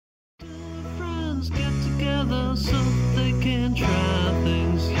friends get together so they can try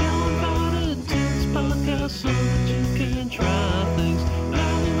things. You're invited to this podcast so that you can try things.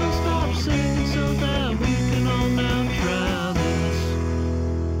 Now we will stop singing so that we can all now try this.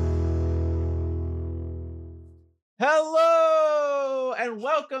 Hello and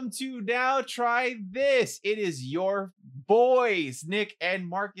welcome to Now Try This. It is your boys, Nick and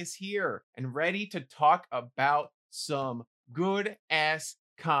Marcus here, and ready to talk about some good ass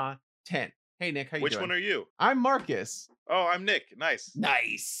content. Hey Nick, how you Which doing? one are you? I'm Marcus. Oh, I'm Nick. Nice.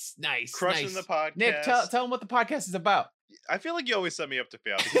 Nice. Crushing the podcast. Nick, tell them what the podcast is about. I feel like you always set me up to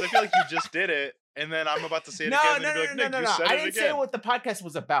fail because I feel like you just did it and then I'm about to say it No. again. And you'd be like, Nick, you said I it didn't say again. what the podcast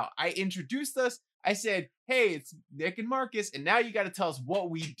was about. I introduced us. I said, hey, it's Nick and Marcus, and now you got to tell us what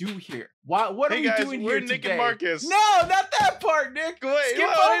we do here. What are Hey we guys, doing we're here Nick today? and Marcus. No, not that part, Nick. Wait, Skip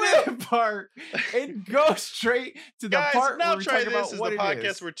what do we over that part and go straight to the Guys, part Now where we Try talk This about is the what it podcast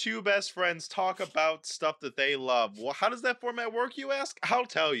is. where two best friends talk about stuff that they love. Well, how does that format work, you ask? I'll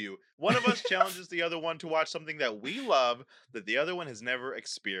tell you. One of us challenges the other one to watch something that we love that the other one has never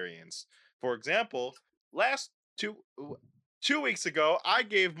experienced. For example, last two weeks ago, I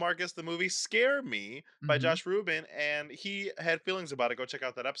gave Marcus the movie Scare Me by Mhm. Josh Rubin, and he had feelings about it. Go check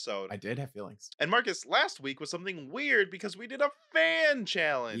out that episode. I did have feelings. And Marcus, last week was something weird because we did a fan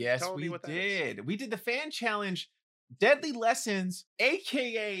challenge. Yes, Tell me we what that is. did. We did the fan challenge, Deadly Lessons,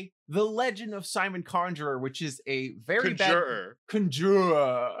 aka The Legend of Simon Conjurer, which is a very bad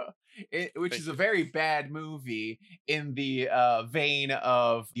Conjurer, which Thank is a you. very bad movie in the vein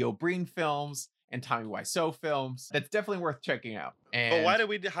of the O'Brien films and Tommy Wiseau films. That's definitely worth checking out. And But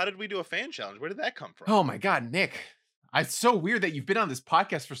how did we do a fan challenge? Where did that come from? oh my God, Nick, it's so weird that you've been on this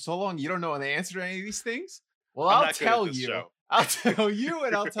podcast for so long. You don't know the answer to any of these things. Well, I'm I'll not good at tell this you. show. I'll tell you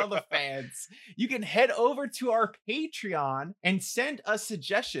and I'll tell the fans. You can head over to our Patreon and send us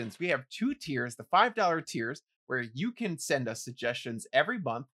suggestions. We have two tiers, the $5 tiers, where you can send us suggestions every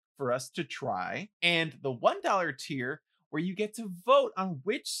month for us to try, and the $1 tier, where you get to vote on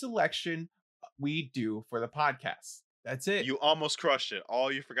which selection we do for the podcast. That's it. You almost crushed it.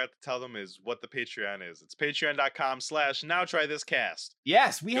 All you forgot to tell them is what the Patreon is. It's patreon.com/nowtrythiscast.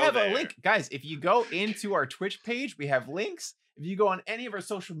 Yes, we Go have there. a link. Guys, if you go into our Twitch page, we have links. If you go on any of our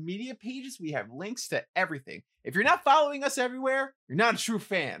social media pages, we have links to everything. If you're not following us everywhere, you're not a true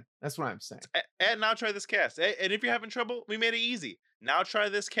fan. That's what I'm saying. And Now Try This Cast. And if you're having trouble, we made it easy.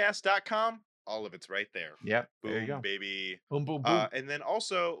 Nowtrythiscast.com. All of it's right there. Yep, Boom, there you go. baby. Boom, boom, boom. And then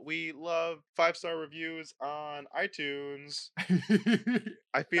also, we love 5-star reviews on iTunes.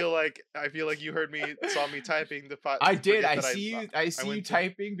 I feel like you saw me typing the five. I did. forget I that see you. I see you went to-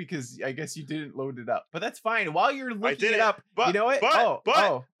 typing because I guess you didn't load it up. But that's fine. While you're looking did it it, up, but- you know what? but-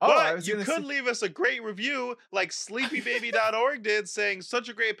 I But was you gonna could say- leave us a great review like sleepybaby.org did, saying such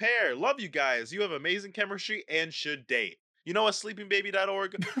a great pair. Love you guys. You have amazing chemistry and should date. You know what,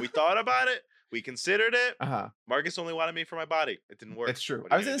 sleepingbaby.org? We thought about it. We considered it. Uh-huh. Marcus only wanted me for my body. It didn't work. That's true.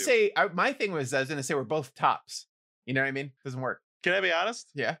 What are I you was gonna do? say my thing was I was gonna say we're both tops. You know what I mean? Doesn't work. Can I be honest?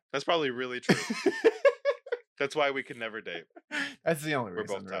 Yeah. That's probably really true. That's why we could never date. That's the only We're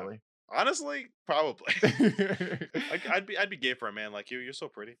reason, both top. really. Honestly, probably. I'd be gay for a man like you. You're so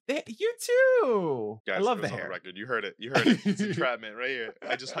pretty. You too. Guys, I love it the was on hair. record. You heard it. You heard it. It's entrapment right here.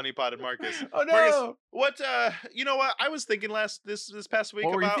 I just honeypotted Marcus. Oh no! Marcus, what you know what? I was thinking this past week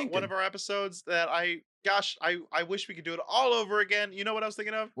What were you about thinking? one of our episodes that I wish we could do it all over again. You know what I was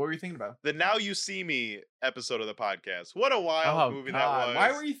thinking of? What were you thinking about? The Now You See Me episode of the podcast. What a wild movie that was.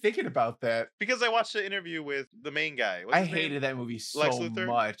 Why were you thinking about that? Because I watched the interview with the main guy. What's I his name? hated that movie so Lex Luthor?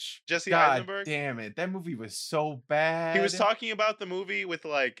 much. Jesse God Eisenberg. damn it! That movie was so bad. He was talking about the movie with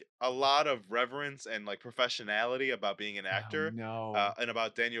like a lot of reverence and like professionality about being an actor. Oh, no. And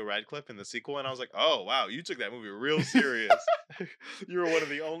about Daniel Radcliffe in the sequel, and I was like, "Oh wow, you took that movie real serious. You were one of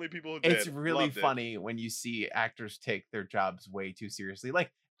the only people who did." It's really Loved it. funny when you see actors take their jobs way too seriously.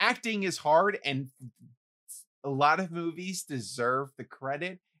 Like, acting is hard, and a lot of movies deserve the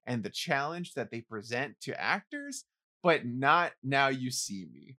credit and the challenge that they present to actors, but not Now You See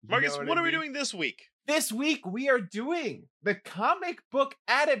Me. You Marcus, know what I are we mean? doing this week? This week, we are doing the comic book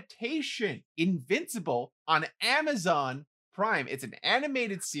adaptation, Invincible, on Amazon Prime. It's an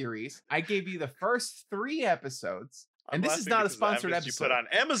animated series. I gave you the first 3 episodes. And I'm this is laughing not a because of the sponsored evidence episode. You put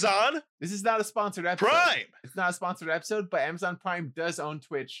on Amazon This is not a sponsored episode. Prime. It's not a sponsored episode, but Amazon Prime does own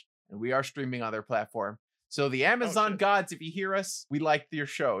Twitch, and we are streaming on their platform. So the Amazon shit. gods, if you hear us, we like your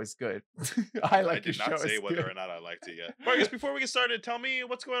show. It's good. I like I did your show. not say It's whether good. or not I liked it yet. Marcus, before we get started, tell me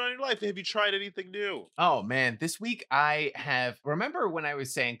what's going on in your life. Have you tried anything new? Oh man, this week I have. Remember when I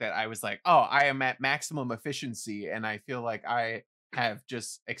was saying that I was like, oh, I am at maximum efficiency, and I feel like I have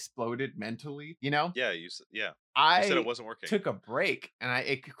just exploded mentally, you know? Yeah, you said it I wasn't working. took a break and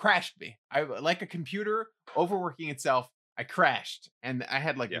it crashed me. I like a computer overworking itself. I crashed and I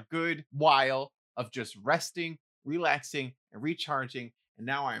had like Yeah. a good while of just resting, relaxing, and recharging. And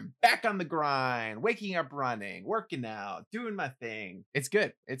now I'm back on the grind, waking up, running, working out, doing my thing. It's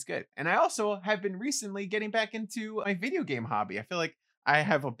good. It's good. And I also have been recently getting back into my video game hobby. I feel like I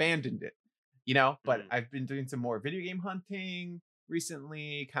have abandoned it, you know, but Mhm. I've been doing some more video game hunting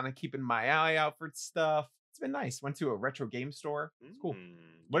recently, kind of keeping my eye out for stuff. It's been nice. Went to a retro game store. It's cool.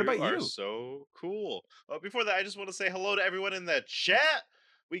 What about are you? so cool. Before that, I just want to say hello to everyone in the chat.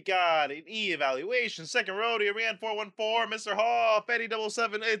 We got an E-Evaluation, Second Rodeo, Man 414, Mr. Hall,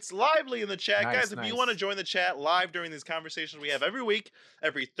 Fetty77. It's lively in the chat. Nice, Guys, if you want to nice. join the chat live during these conversations we have every week,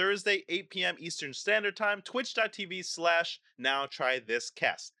 every Thursday, 8 p.m. Eastern Standard Time,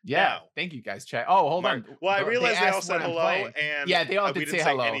 twitch.tv/NowTryThisCast. Yeah. Now, Thank you guys, chat. Oh, hold Mark, on. well, I realized they all asked said when I'm hello, playing. and Yeah, they all we did didn't say say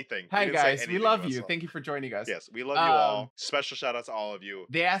hello. anything. We Hi didn't say guys, we anything love to us you. all. Thank you for joining us. Yes, we love you all. Special shout out to all of you.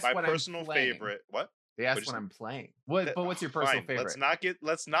 They asked My what personal I'm playing. favorite. What? They What'd asked you what say? I'm playing. But what's your personal Fine. favorite?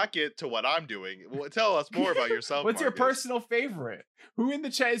 Let's not get to what I'm doing. Tell us more about yourself. What's your Marcus. personal favorite? Who in the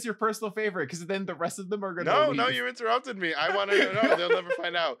chat is your personal favorite? Because then the rest of them are gonna No, leave. you interrupted me. I want to know. They'll never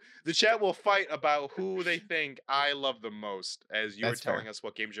find out. The chat will fight about who they think I love the most, as you That's were telling fair. us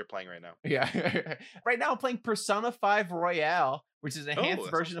what games you're playing right now. Yeah. Right now I'm playing Persona 5 Royale, which is an enhanced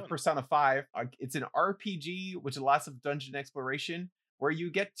that version sounds of fun. Persona 5. It's an RPG, which is lots of dungeon exploration, where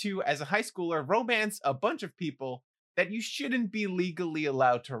you get to, as a high schooler, romance a bunch of people that you shouldn't be legally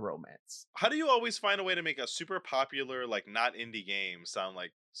allowed to romance. How do you always find a way to make a super popular, like not indie game sound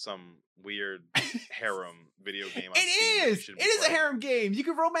like some weird harem video game? on Steam that you It shouldn't be is a playing? harem game. You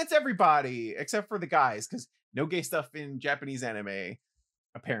can romance everybody except for the guys, because no gay stuff in Japanese anime,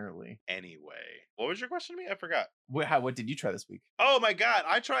 apparently. Anyway, what was your question to me? I forgot. What did you try this week? Oh my god,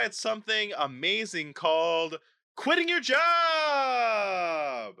 I tried something amazing called quitting your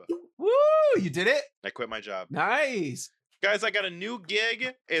job. Woo! You did it. I quit my job. Nice. Guys, I got a new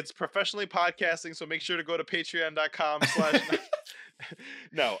gig. It's professionally podcasting, so make sure to go to patreon.com/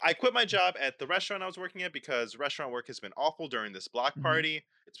 No, I quit my job at the restaurant I was working at because restaurant work has been awful during this block Mhm. party.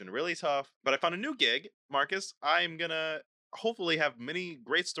 It's been really tough, but I found a new gig, Marcus. I'm gonna hopefully have many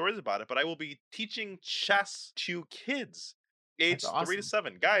great stories about it, but I will be teaching chess to kids aged 3 to awesome.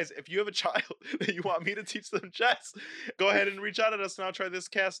 7. Guys, if you have a child that you want me to teach them chess, go ahead and reach out at us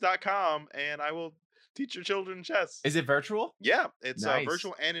nowtrythiscast.com and I will teach your children chess. Is it virtual? Yeah, it's Nice.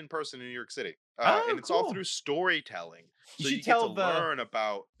 virtual and in person in New York City. Oh, and it's all cool. through storytelling. You So should you get tell to the- learn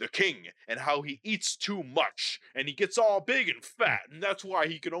about the king and how he eats too much and he gets all big and fat and that's why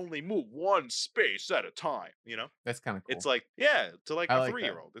he can only move one space at a time, you know? That's kind of cool. It's like, yeah, to like I a like that.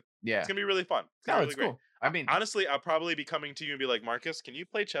 3-year-old. yeah. It's going to be really fun. It's No, gonna be it's really great. cool. I mean, Honestly, I'll probably be coming to you and be like, Marcus, can you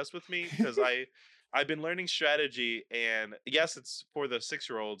play chess with me? Because I've been learning strategy, and yes, it's for the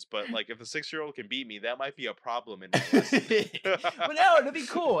 6-year-olds, but like if the 6-year-old can beat me, that might be a problem in my lesson. but no, it'll be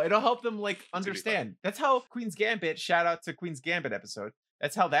cool. It'll help them like gonna be fun. understand. That's how Queen's Gambit. Shout out to Queen's Gambit episode.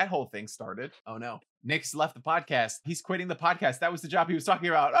 That's how that whole thing started. Oh no, Nick's left the podcast. He's quitting the podcast. That was the job he was talking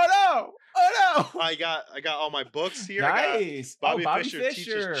about. Oh no! Oh no! I got all my books here. I got Nice. Bobby, Bobby Fischer Fischer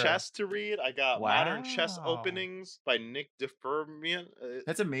teaches chess to read. I got Modern Chess Wow. Openings by Nick DeFermian.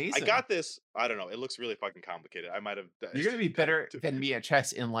 That's amazing. I got this. I don't know. It looks really fucking complicated. I might have. You're gonna be better than me at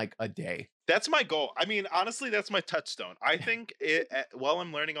chess in like a day. That's my goal. I mean, honestly, that's my touchstone. I think while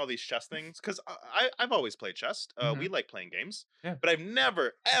I'm learning all these chess things, because I've always played chess. We like playing games, Yeah. but I've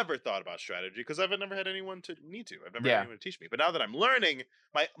never ever thought about strategy because I've never had anyone to need to. I've never Yeah. had anyone to teach me. But now that I'm learning,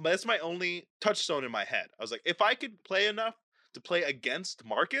 that's my only touchstone in my head. I was like, if I could play enough to play against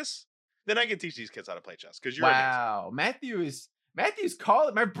Marcus, then I can teach these kids how to play chess. Because you're amazing. Wow, Matthew's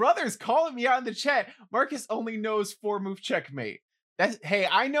calling. My brother's calling me out in the chat. Marcus only knows 4-move checkmate. Hey,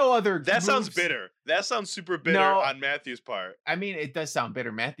 I know other. That sounds moves. bitter. That sounds super bitter No. on Matthew's part. I mean, it does sound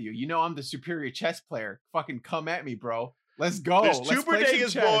bitter, Matthew. You know I'm the superior chess player. Fucking come at me, bro. Let's go. There's Let's two play some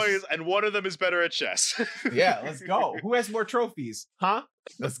Bodegas chess. boys, and one of them is better at chess. Yeah, let's go. Who has more trophies? Huh?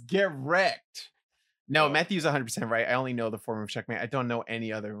 Let's get wrecked. No, Oh. Matthew's 100% right. I only know the 4-move checkmate. I don't know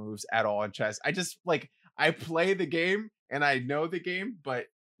any other moves at all in chess. I just I play the game and I know the game, but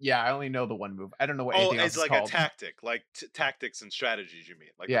yeah, I only know the one move. I don't know what anything else it's is like called. a tactic, like tactics and strategies. You mean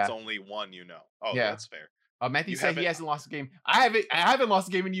like Yeah. it's only one, you know? Oh, Yeah. that's fair. Matthew You said he haven't- hasn't lost a game. I haven't lost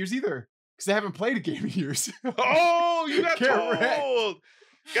a game in years either because I haven't played a game in years. Oh, you got Correct. told.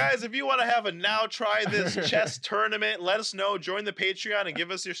 Guys, if you want to have a Now Try This chess tournament, let us know. Join the Patreon and give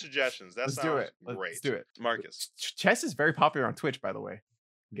us your suggestions. That Let's sounds do it. great. Let's do it. Marcus. Chess is very popular on Twitch, by the way.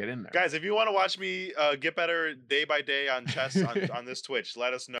 Get in there. Guys, if you want to watch me get better day by day on chess on this Twitch,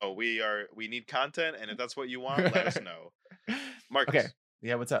 let us know. We need content, and if that's what you want, let us know. Marcus. Okay.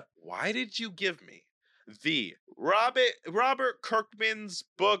 Yeah, what's up? Why did you give me the Robert Kirkman's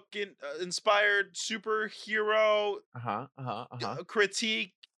book inspired superhero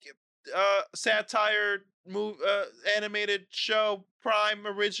critique satire animated show prime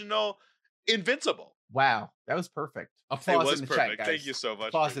original Invincible? Wow, that was perfect. It Applause was in the perfect. chat, guys. Thank you so much.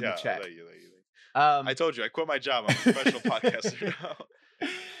 Applause in the chat. Thank you. I I told you I quit my job. I'm a professional podcaster now.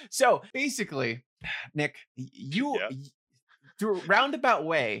 So basically, Nick, you through a roundabout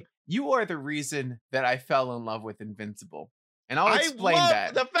way, you are the reason that I fell in love with Invincible. And I'll explain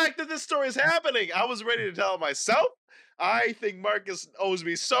that. The fact that this story is happening. I was ready to tell it myself. I think Marcus owes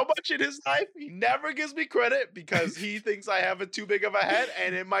me so much in his life. He never gives me credit because he thinks I have too big of a head,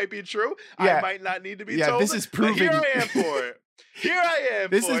 and it might be true. Yeah. I might not need to be told. This is proving. Here I am for it. Here I am.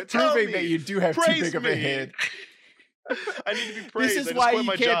 This for is it. Tell proving me. that you do have too Praise big of a me. head. I need to be praised. This is I just why quit you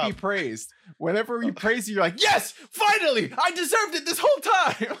my can't job. be praised. Whenever you praise, you're like, yes, finally, I deserved it this whole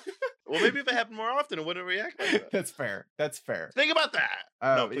time. Well, maybe if it happened more often, it wouldn't react like that. That's fair. That's fair. Think about that.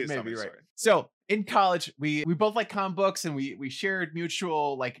 No, please may tell be me. right. Sorry. So in college, we both like comic books, and we shared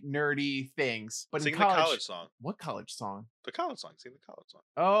mutual like nerdy things. But Sing in the college, college song. what college song? The college song. Sing the college song.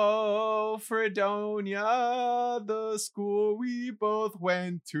 Oh, Fredonia, the school we both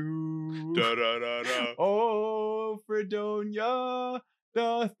went to. Da da da da. Oh, Fredonia,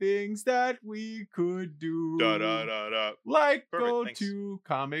 the things that we could do. Da da da da. Like Perfect, go thanks. to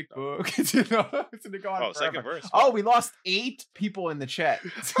comic book. It's gonna go on Oh, second forever. verse. Oh, we lost 8 people in the chat.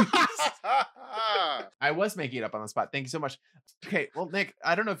 I was making it up on the spot. Thank you so much. Okay, well, Nick,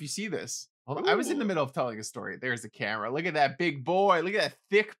 I don't know if you see this. Hold on. I was in the Ooh. middle of telling a story. There's the camera. Look at that big boy. Look at that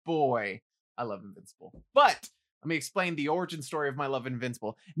thick boy. I love Invincible. But let me explain the origin story of my love of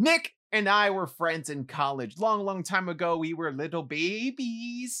Invincible. Nick and I were friends in college. Long time ago, we were little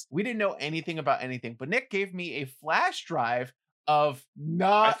babies. We didn't know anything about anything. But Nick gave me a flash drive of I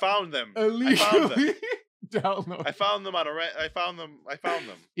not found them. illegally download. I found them on a I found them.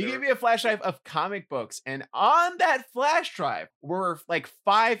 He They gave were- me a flash drive of comic books, and on that flash drive were like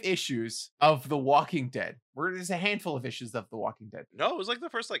 5 issues of The Walking Dead. There's a handful of issues of The Walking Dead. No, it was like the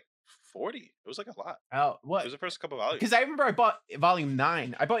first 40. It was like a lot. Oh, It what? was the first couple volumes. Because I remember I bought volume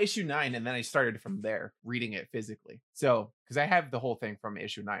 9. I bought issue 9, and then I started from there, reading it physically. So, because I have the whole thing from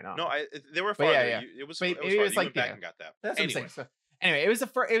issue 9 on. No, they were But farther. yeah. It was. But It was, it farther. was You like, went back yeah. and got that. That's Anyway. what I'm saying. So, anyway, it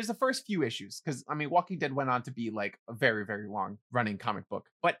was the first few issues, because I mean, Walking Dead went on to be like a very, very long running comic book,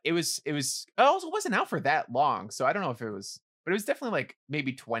 but it also wasn't out for that long, so I don't know if it was, but it was definitely like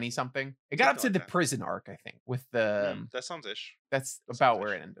maybe 20 something. It got up to Something the like that. prison arc, I think, with the That sounds ish. that's Sounds about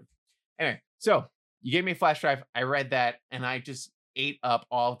where ish. it ended. Anyway, so you gave me a flash drive. I read that, and I just ate up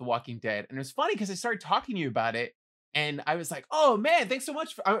all of The Walking Dead, and it was funny because I started talking to you about it. And I was like, "Oh man, thanks so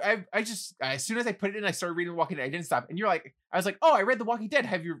much." I just as soon as I put it in, I started reading The Walking Dead. I didn't stop. And you're like, I was like, "Oh, I read The Walking Dead.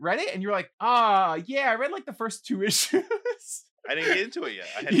 Have you read it?" And you're like, yeah, I read like the first 2 issues." I didn't get into it yet.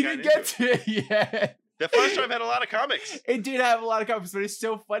 I hadn't You gotten didn't into get to it yet. The flash drive had a lot of comics. It did have a lot of comics, but it's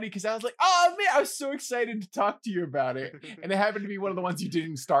so funny because I was like, "Oh man, I was so excited to talk to you about it." And it happened to be one of the ones you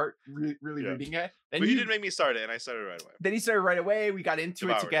didn't start really Yeah. reading it. Then But you did make me start it, and I started right away. Then he started right away. We got into it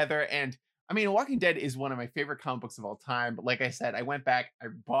Devoured it. together, and I mean, Walking Dead is one of my favorite comic books of all time. But like I said, I went back, I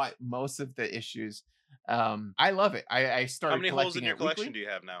bought most of the issues. I love it. I started. How many holes in collecting your it collection weekly. do you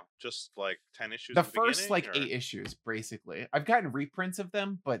have now? Just like 10 issues. The at first beginning, like or- 8 issues, basically. I've gotten reprints of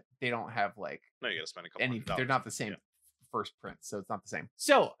them, but they don't have like No, you gotta spend a couple. any. $100. They're not the same Yeah. first print, so it's not the same.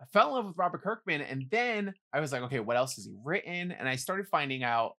 So I fell in love with Robert Kirkman, and then I was like, okay, what else has he written? And I started finding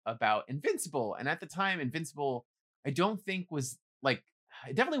out about Invincible, and at the time, Invincible, I don't think was like,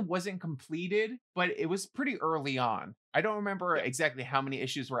 it definitely wasn't completed, but it was pretty early on. I don't remember Yeah. exactly how many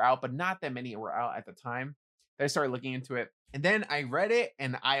issues were out, but not that many were out at the time. I started looking into it, and then I read it,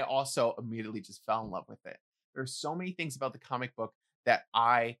 and I also immediately just fell in love with it. There's so many things about the comic book that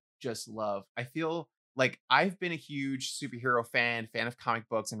I just love. I feel like I've been a huge superhero fan of comic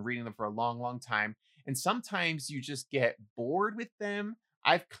books and reading them for a long time. And sometimes you just get bored with them.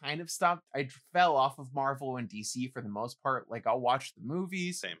 I've kind of stopped. I fell off of Marvel and DC for the most part. Like I'll watch the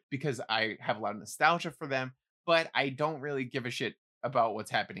movies Same. because I have a lot of nostalgia for them, but I don't really give a shit about what's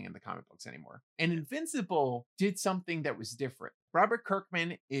happening in the comic books anymore. And Invincible did something that was different. Robert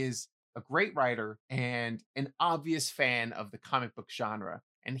Kirkman is a great writer and an obvious fan of the comic book genre.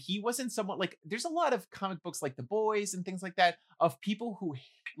 And he wasn't someone like, there's a lot of comic books like The Boys and things like that of people who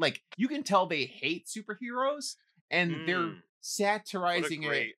like, you can tell they hate superheroes and they're Mm. satirizing it.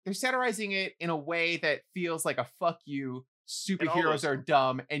 great- They're satirizing it in a way that feels like a fuck you superheroes those- are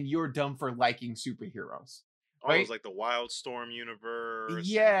dumb and you're dumb for liking superheroes. All right? those like the Wildstorm universe, and,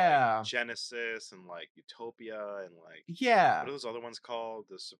 Yeah. like, Genesis, and like Utopia, and like Yeah. what are those other ones called?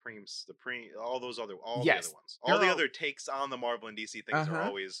 The Supreme, all those other, all Yes, the other ones, they're all the all- other takes on the Marvel and DC things are Uh-huh.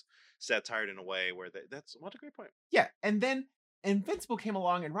 always satired in a way where that's what a great point. Yeah, and then Invincible came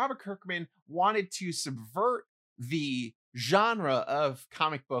along, and Robert Kirkman wanted to subvert the genre of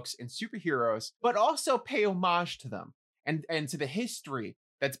comic books and superheroes, but also pay homage to them and to the history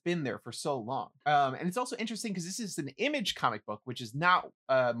that's been there for so long. And it's also interesting because this is an Image comic book, which is not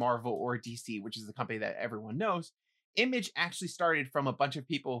Marvel or DC, which is the company that everyone knows. Image actually started from a bunch of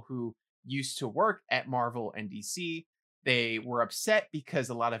people who used to work at Marvel and DC. They were upset because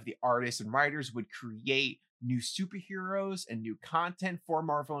a lot of the artists and writers would create new superheroes and new content for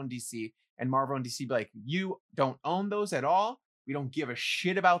Marvel and DC. And Marvel and DC be like, you don't own those at all. We don't give a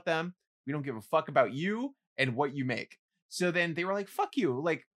shit about them. We don't give a fuck about you and what you make. So then they were like, fuck you.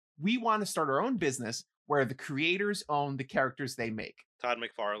 Like, we want to start our own business where the creators own the characters they make. Todd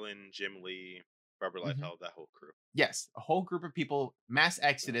McFarlane, Jim Lee, Robert Liefeld, that whole crew. Yes, a whole group of people, mass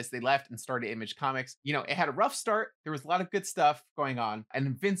exodus. They left and started Image Comics. You know, it had a rough start. There was a lot of good stuff going on. And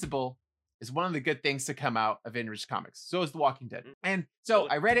Invincible is one of the good things to come out of Image Comics. So is The Walking Dead. And so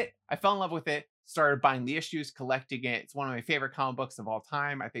I read it. I fell in love with it. Started buying the issues, collecting it. It's one of my favorite comic books of all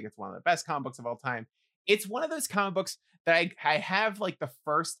time. I think it's one of the best comic books of all time. It's one of those comic books that I have like the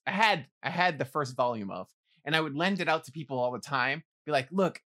first, I had the first volume of, and I would lend it out to people all the time. Be like,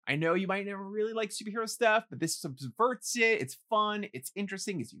 look, I know you might never really like superhero stuff, but this subverts it. It's fun. It's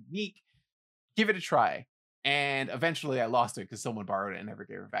interesting. It's unique. Give it a try. And eventually I lost it because someone borrowed it and never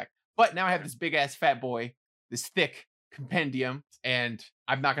gave it back. But now I have this big ass fat boy, this thick compendium, and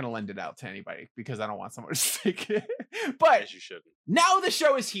I'm not going to lend it out to anybody because I don't want someone to take it. But As you shouldn't. now the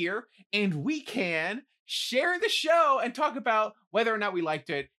show is here and we can share the show and talk about whether or not we liked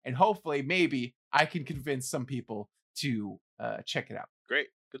it. And hopefully, maybe I can convince some people to check it out. Great.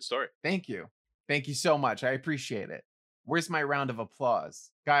 Good story. Thank you. Thank you so much. I appreciate it. Where's my round of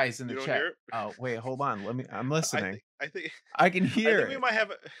applause? Guys in the You don't chat. hear it? Oh, wait, hold on. I'm listening. I think I can hear we it. might have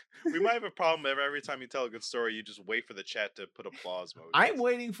a problem every time you tell a good story. You just wait for the chat to put applause mode. I'm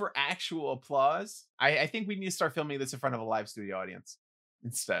waiting for actual applause. I think we need to start filming this in front of a live studio audience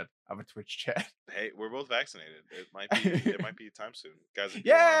instead of a Twitch chat. Hey, we're both vaccinated. It might be time soon, guys. If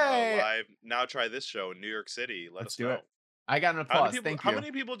Yay! you want live now, try this show in New York City. Let Let's us do know. it. I got an How applause. many people, Thank how you.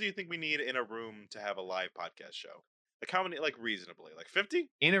 many people do you think we need in a room to have a live podcast show? Like how many? Like reasonably, like 50?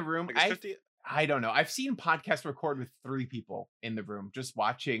 In a room, Like is 50? I don't know. I've seen podcasts record with 3 people in the room just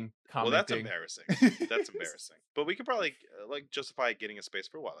watching, Well, commenting. that's embarrassing. That's embarrassing. But we could probably like justify getting a space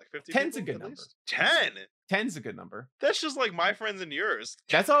for what, like 50? 10's a people good at number. least? 10. 10's a good number. That's just like my friends and yours.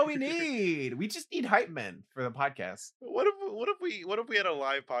 That's all we need. We just need hype men for the podcast. What if we had a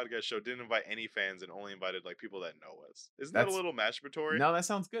live podcast show, didn't invite any fans, and only invited like people that know us? Isn't that That's- a little masturbatory? No, that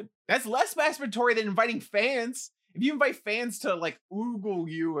sounds good. That's less masturbatory than inviting fans. If you invite fans to like oogle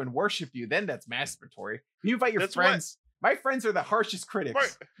you and worship you, then that's masturbatory. If you invite your That's what- friends. My friends are the harshest critics.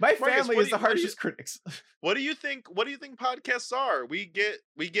 Marcus, My family what is do the you- what do you- harshest critics. What do you think? What do you think podcasts are? We get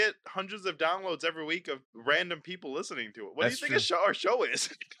hundreds of downloads every week of random people listening to it. What That's do you think our show is?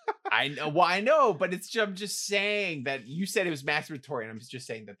 I know. Well, I know, but I'm just saying that you said it was masturbatory, and I'm just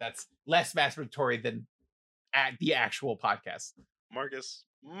saying that that's less masturbatory than at the actual podcast. Marcus,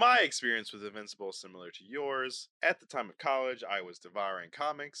 my experience with Invincible is similar to yours. At the time of college, I was devouring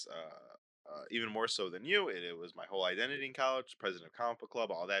comics, even more so than you. It was my whole identity in college, president of Comic Book Club,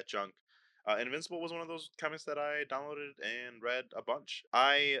 all that junk. And Invincible was one of those comics that I downloaded and read a bunch.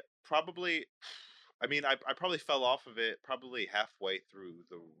 I probably fell off of it probably halfway through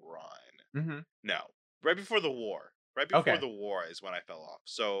the run. Mm-hmm. No, right before the war. Right before Okay. the war is when I fell off.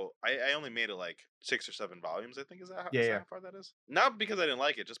 So I only made it like 6 or 7 volumes, I think. Is that Yeah, how far that is? Not because I didn't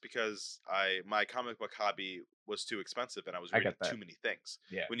like it, just because my comic book hobby was too expensive and I was I reading get that. too many things.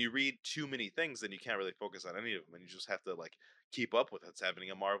 Yeah. When you read too many things, then you can't really focus on any of them, and you just have to like keep up with what's happening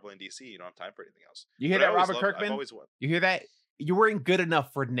in Marvel and DC. You don't have time for anything else. You hear But I that, always Robert loved it. I've Kirkman? always won. You hear that? You weren't good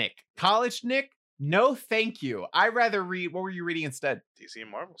enough for Nick. College Nick? No, thank you. I'd rather read. What were you reading instead? DC and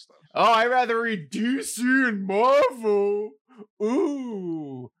Marvel stuff. Oh, I'd rather read DC and Marvel.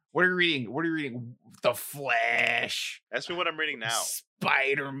 Ooh. What are you reading? What are you reading? The Flash. Ask me what I'm reading now.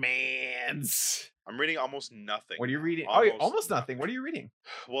 Spider-Man's. I'm reading almost nothing. What are you now. reading? Oh, almost nothing. What are you reading?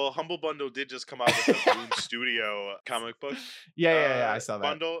 Well, Humble Bundle did just come out with a Boom Studio comic book Yeah. I saw that.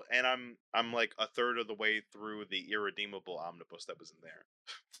 bundle, and I'm like a third of the way through the Irredeemable omnibus that was in there.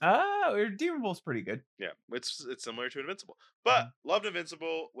 Oh, Redeemable's pretty good. Yeah, it's similar to Invincible, but loved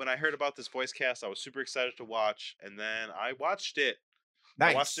Invincible. When I heard about this voice cast, I was super excited to watch, and then I watched it.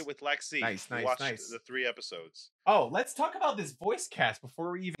 Nice. I watched it with Lexi. Nice. We watched the 3 episodes. Oh, let's talk about this voice cast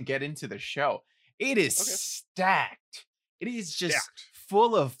before we even get into the show. It is stacked. It is just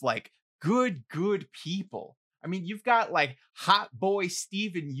full of like good people. I mean, you've got like hot boy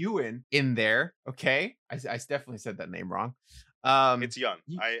Steven Yeun in there. Okay, I definitely said that name wrong. It's Yeun.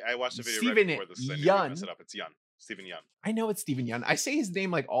 I watched the video Steven right before this. Yeun. Mess it up. It's Yeun. Steven Yeun. I know it's Steven Yeun. I say his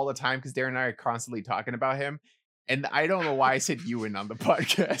name like all the time because Darren and I are constantly talking about him. And I don't know why I said Ewan on the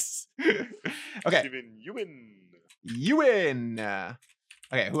podcast. Okay. Steven Yeun. Ewan.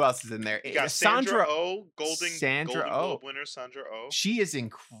 Okay, who else is in there? You got Sandra Oh, Golden Globe winner Sandra Oh. She is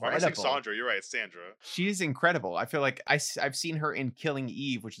incredible. Why am I saying Sandra? You're right, it's Sandra. She is incredible. I feel like I've seen her in Killing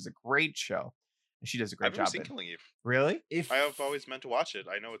Eve, which is a great show. And she does a great job. I've never seen Killing Eve. Really? I have always meant to watch it.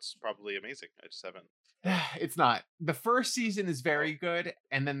 I know it's probably amazing. I just haven't. It's not. The first season is very good,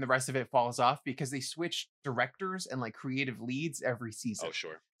 and then the rest of it falls off because they switch directors and like creative leads every season. Oh,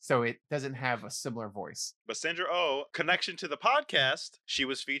 sure. So it doesn't have a similar voice. But Sandra Oh, connection to the podcast, she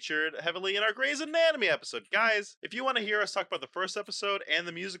was featured heavily in our Grey's Anatomy episode. Guys, if you want to hear us talk about the first episode and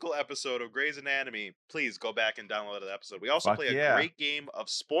the musical episode of Grey's Anatomy, please go back and download the episode. We also play a great game of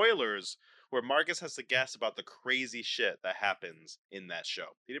spoilers where Marcus has to guess about the crazy shit that happens in that show.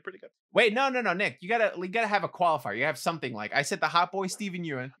 He did pretty good. Wait, no, Nick. You gotta have a qualifier. You have something like I said. The hot boy Steven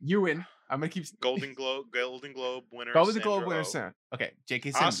Yeun. I'm gonna keep Golden Globe winner. Golden Globe winner. Okay,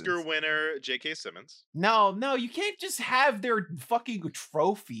 J.K. Simmons. Oscar winner J.K. Simmons. No, you can't just have their fucking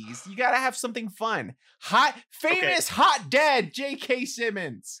trophies. You gotta have something fun. Hot dad J.K.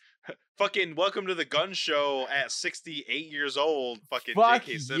 Simmons. Fucking welcome to the gun show at 68 years old.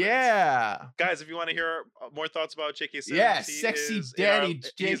 J.K. Simmons. Yeah. Guys, if you want to hear more thoughts about J.K. Simmons, sexy daddy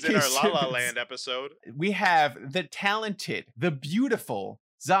J.K. He's in our La La Land episode. We have the talented, the beautiful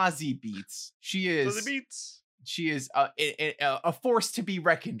Zazie Beetz. She is a force to be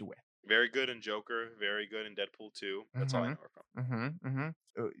reckoned with. Very good in Joker. Very good in Deadpool 2. That's all I know her from.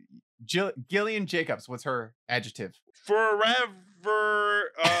 Gillian Jacobs. What's her adjective?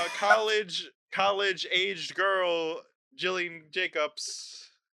 Forever college aged girl. Gillian Jacobs.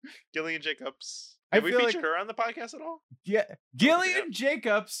 Have we featured her on the podcast at all? Yeah, Gillian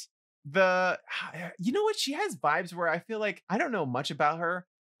Jacobs. You know what? She has vibes where I feel like I don't know much about her,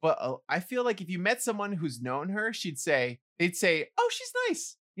 but I feel like if you met someone who's known her, they'd say, "Oh, she's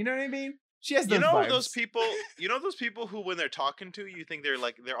nice." You know what I mean? She has those vibes. those people who when they're talking to you, you think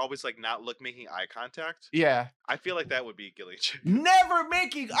they're always like not making eye contact. Yeah, I feel like that would be Gillian Jacobs. Never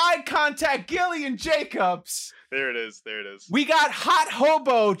making eye contact, Gillian Jacobs. There it is. We got hot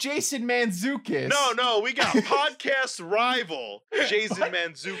hobo Jason Mantzoukas. No, we got podcast rival Jason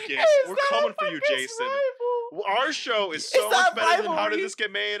Mantzoukas. We're coming for you, Jason. Rival. Our show is so much better than How Did This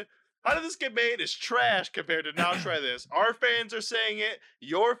Get Made? How Did This Get Made is trash compared to Now Try This. Our fans are saying it.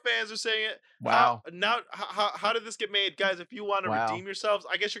 Your fans are saying it. Wow. How Did This Get Made? Guys, if you want to redeem yourselves,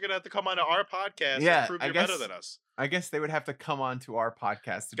 I guess you're going to have to come onto our podcast and prove you're better than us. I guess they would have to come on to our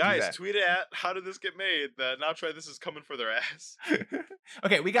podcast to Guys, do that. tweet it at How Did This Get Made that Now Try This is coming for their ass.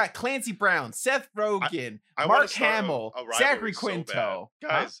 Okay, we got Clancy Brown, Seth Rogen, Mark Hamill, Zachary Quinto. So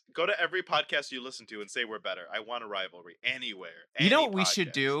guys, go to every podcast you listen to and say we're better. I want a rivalry anywhere. You know what we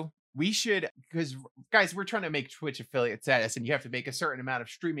should do? We should, because guys, we're trying to make Twitch affiliate status and you have to make a certain amount of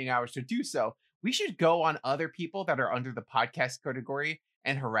streaming hours to do so. We should go on other people that are under the podcast category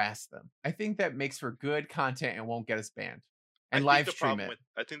and harass them. I think that makes for good content and won't get us banned. And live stream it.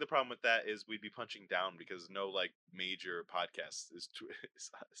 I think the problem with that is we'd be punching down because no like major podcast is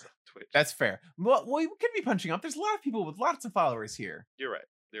on Twitch. That's fair. Well, we could be punching up. There's a lot of people with lots of followers here. You're right.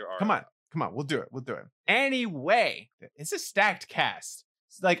 There are. Come on. We'll do it. Anyway, it's a stacked cast.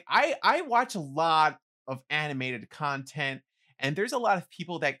 Like I watch a lot of animated content and there's a lot of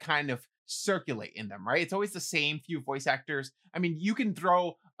people that kind of circulate in them, right? It's always the same few voice actors. I mean, you can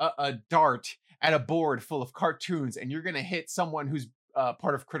throw a dart at a board full of cartoons and you're going to hit someone who's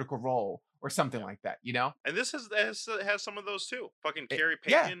part of Critical Role or something like that, you know? And this has some of those too. Fucking Carrie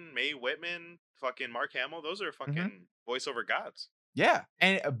Payton, Mae Whitman, fucking Mark Hamill. Those are fucking voiceover gods. Yeah.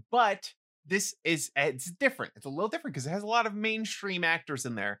 But this is, it's different. It's a little different because it has a lot of mainstream actors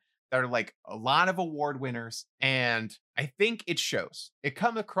in there. They're like a lot of award winners, and I think it shows. It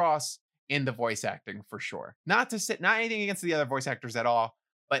come across in the voice acting for sure. Not anything against the other voice actors at all,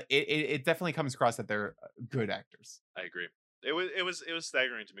 but it definitely comes across that they're good actors. I agree. It was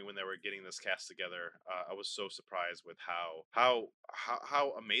staggering to me when they were getting this cast together. I was so surprised with how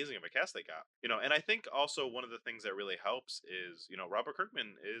amazing of a cast they got. And I think also one of the things that really helps is Robert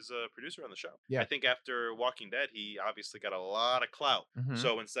Kirkman is a producer on the show. Yeah. I think after Walking Dead, he obviously got a lot of clout. Mhm.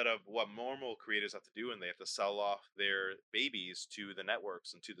 So instead of what normal creators have to do, and they have to sell off their babies to the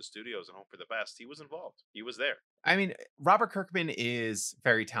networks and to the studios and hope for the best, he was involved. He was there. I mean, Robert Kirkman is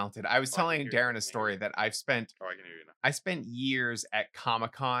very talented. I was Oh, I can telling hear you. Darren I a can story hear you. that I spent Oh, I can hear you now. years at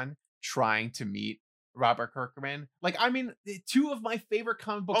Comic-Con trying to meet Robert Kirkman. Like, I mean, two of my favorite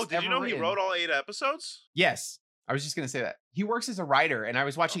comic books Oh, did you ever know he written. wrote all 8 episodes? Yes. I was just going to say that. He works as a writer, and I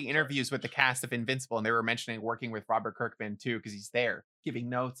was watching sorry. interviews with the cast of Invincible, and they were mentioning working with Robert Kirkman too, because he's there giving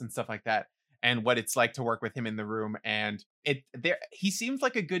notes and stuff like that, and what it's like to work with him in the room. And he seems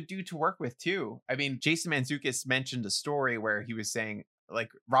like a good dude to work with too. I mean, Jason Mantzoukas mentioned a story where he was saying, like,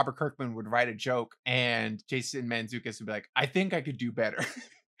 Robert Kirkman would write a joke, and Jason Mantzoukas would be like, I think I could do better.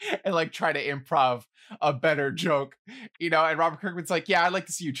 And like try to improv a better joke, and Robert Kirkman's like, yeah, I'd like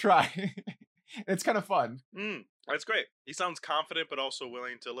to see you try. It's kind of fun. That's great. He sounds confident, but also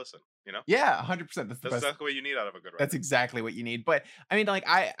willing to listen. Yeah, 100%. That's the That's best. exactly what you need out of a good writer. That's exactly what you need. But I mean, like,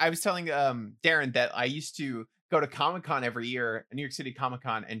 I was telling Darren that I used to go to Comic-Con every year, New York City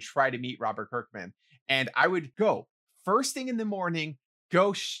Comic-Con, and try to meet Robert Kirkman. And I would go first thing in the morning,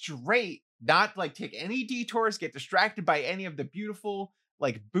 go straight, not like take any detours, get distracted by any of the beautiful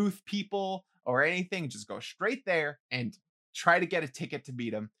like booth people or anything, just go straight there and try to get a ticket to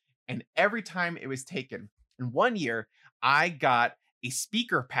meet him. And every time it was taken. And one year I got a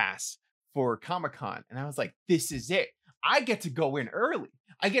speaker pass for Comic-Con, and I was like, this is it. I get to go in early.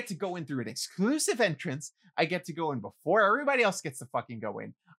 I get to go in through an exclusive entrance. I get to go in before everybody else gets to fucking go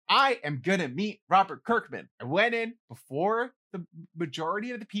in. I am gonna meet Robert Kirkman. I went in before the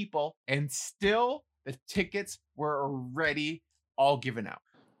majority of the people, and still the tickets were already all given out.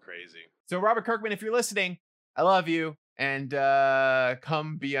 Crazy. So Robert Kirkman, if you're listening, I love you, and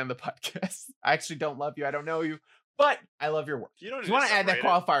come be on the podcast. I actually don't love you. I don't know you, but I love your work. You don't Do need you want to add that separate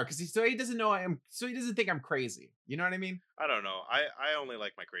it. qualifier because he doesn't know so he doesn't think I'm crazy. You know what I mean? I don't know. I only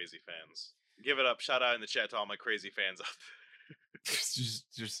like my crazy fans. Give it up. Shout out in the chat to all my crazy fans out there.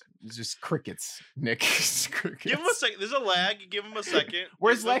 just crickets, Nick. Just crickets. Give him a second. There's a lag. Give him a second.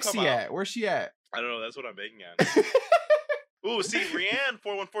 Where's They'll come Lexi out. at? Where's she at? I don't know. That's what I'm banking on. Ooh, see,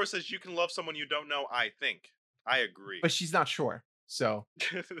 Rianne414 says you can love someone you don't know. I think. I agree. But she's not sure. So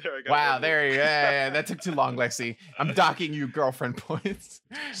There I go. wow, there you go. Yeah, that took too long, Lexi. I'm docking you girlfriend points.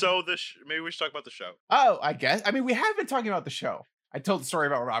 So maybe we should talk about the show. Oh, I guess. I mean, we have been talking about the show. I told the story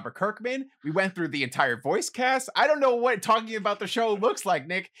about Robert Kirkman. We went through the entire voice cast. I don't know what talking about the show looks like,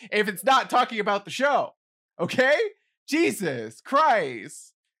 Nick, if it's not talking about the show. Okay? Jesus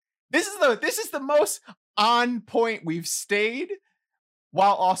Christ. This is the most on point we've stayed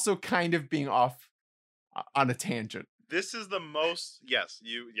while also kind of being off on a tangent. This is the most. Yes,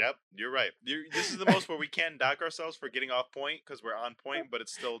 you're right. This is the most where we can't dock ourselves for getting off point because we're on point, but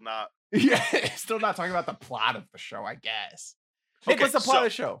it's still not. Yeah, still not talking about the plot of the show, I guess. Nick, Okay, what's the plot so- of the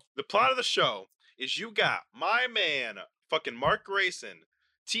show? The plot of the show is you got my man, fucking Mark Grayson,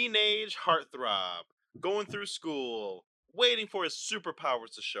 teenage heartthrob, going through school, waiting for his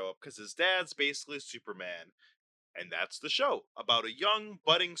superpowers to show up because his dad's basically Superman. And that's the show, about a young,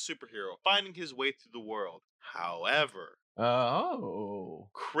 budding superhero finding his way through the world. However, Oh.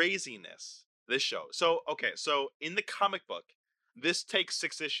 craziness, this show. So in the comic book, this takes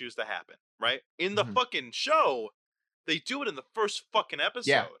 6 issues to happen, right? In the Mhm. fucking show, they do it in the first fucking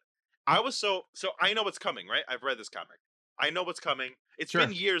episode. I was so I know what's coming, right? I've read this comic. I know what's coming. It's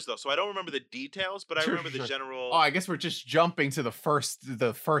been years though, so I don't remember the details, but I Sure, remember the sure. general. Oh, I guess we're just jumping to the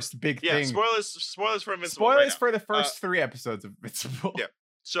first big yeah, thing. spoilers for Invincible. Spoilers right now. for the first 3 episodes of Invincible. Yeah.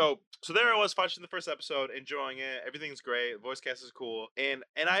 So there I was watching the first episode, enjoying it. Everything's great. The voice cast is cool, and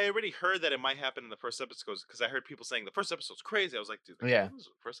I already heard that it might happen in the first episode because I heard people saying the first episode's crazy. I was like, dude, Yeah. this is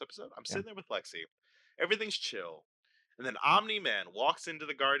the first episode. I'm sitting there with Lexi, everything's chill, and then Omni Man walks into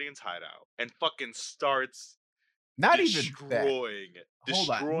the Guardians hideout and fucking starts Not even that. destroying. Hold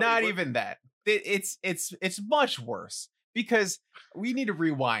on. Not what- even that. It's much worse because we need to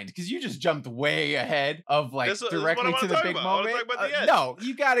rewind because you just jumped way ahead of like This is what I directly wanna to the talk big about. I wanna moment. talk about the end. No,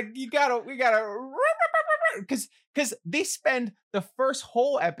 we gotta because they spend the first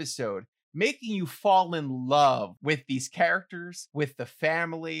whole episode making you fall in love with these characters, with the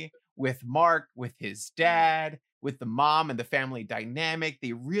family, with Mark, with his dad, with the mom and the family dynamic.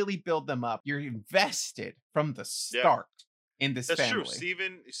 They really build them up. You're invested from the Yeah. start in this That's true.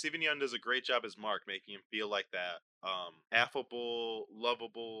 family. Steven Yeun does a great job as Mark, making him feel like that affable,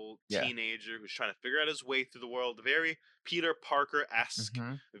 lovable Yeah. teenager who's trying to figure out his way through the world. Very Peter Parker-esque,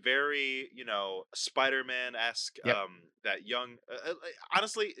 Mhm. very, Spider-Man-esque. Yep. That young.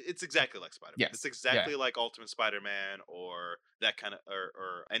 Honestly, it's exactly like Spider-Man. Yes. It's exactly like Ultimate Spider-Man or that kind of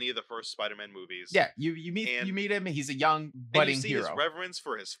or any of the first Spider-Man movies. Yeah, you meet And- him. He's a young And you budding see hero. his reverence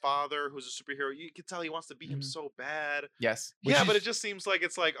for his father, who's a superhero. You can tell he wants to be him Mhm. so bad. Yes. Yeah, but is- it just seems like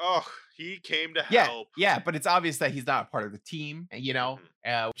it's like, oh, he came to yeah, help. yeah, but it's obvious that he's not a part of the team,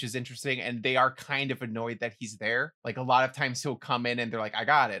 Mm-hmm. which is interesting. And they are kind of annoyed that he's there. Like a lot of times he'll come in and they're like, I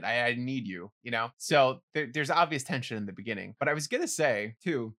got it. I need you, So there's obvious tension in the beginning. But I was going to say,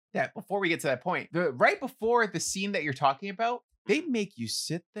 too, that before we get to that point, right before the scene that you're talking about, they make you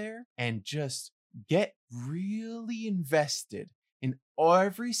sit there and just get really invested in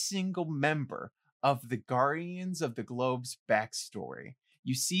every single member of the Guardians of the Globe's backstory.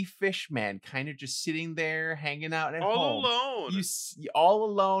 You see Fishman kind of just sitting there, hanging out at All home. alone. You see, all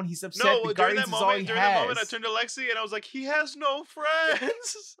alone. He's upset. No, the during Guardians that is all he moment, I has. turned to Lexi and I was like, he has no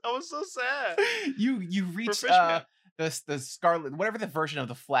friends. I was so sad. You reach Fishman. the Scarlet, whatever the version of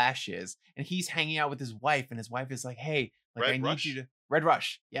the Flash is, and he's hanging out with his wife, and his wife is like, "Hey, like Red I need Rush? you to Red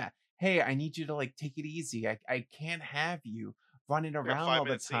Rush, yeah. Hey, I need you to like take it easy. I can't have you running a around all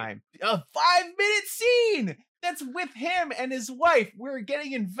the 5-minute scene. time. A 5-minute scene that's with him and his wife. We're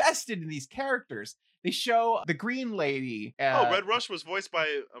getting invested in these characters. They show the Green Lady. Red Rush was voiced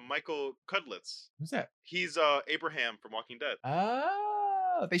by Michael Cudlitz. Who's that? He's Abraham from Walking Dead.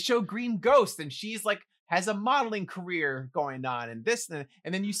 Oh, they show Green Ghost, and she's like has a modeling career going on, and this, and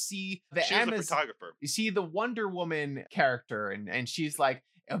then you see the She's a photographer. you see the Wonder Woman character, and she's like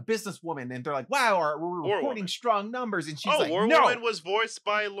a businesswoman, and they're like, wow, we're War reporting Woman. strong numbers, and she's like, War no. Woman was voiced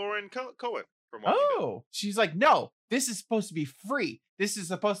by Lauren Cohen from Walking Dead. Oh, she's like, no, this is supposed to be free. This is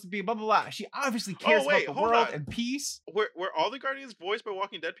supposed to be blah blah blah. She obviously cares wait, about the hold world on. and peace. Were all the Guardians voiced by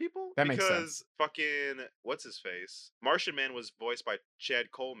Walking Dead people? That makes because sense. fucking what's his face? Martian Man was voiced by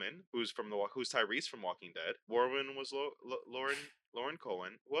Chad Coleman, who's Tyrese from Walking Dead. Warren was Lauren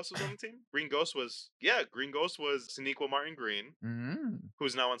Cohen. Who else was on the team? Green Ghost was Sonequa Martin Green,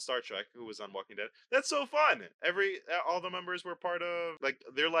 who's now on Star Trek, who was on Walking Dead. That's so fun. All the members were part of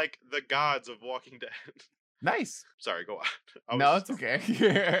they're like the gods of Walking Dead. Nice. Sorry, go on. No, it's okay.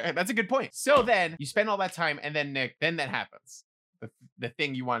 That's a good point. So then you spend all that time, and then Nick, then that happens. The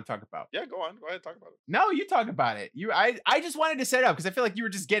thing you want to talk about. Yeah, go on. Go ahead, talk about it. No, you talk about it. I just wanted to set up because I feel like you were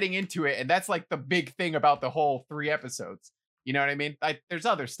just getting into it, and that's like the big thing about the whole 3 episodes. You know what I mean? There's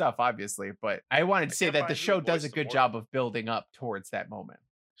other stuff, obviously, but I wanted to say can't that the find show who does a voiced good the job of building up towards that moment.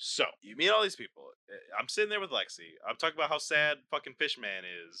 So you meet all these people. I'm sitting there with Lexi. I'm talking about how sad fucking Fishman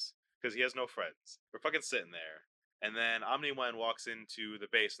is because he has no friends. We're fucking sitting there. And then Omni-Man walks into the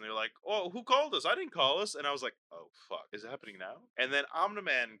base and they're like, oh, who called us? I didn't call us. And I was like, oh, fuck. Is it happening now? And then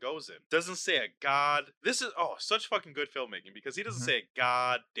Omni-Man goes in. Doesn't say a god. This is, such fucking good filmmaking because he doesn't say a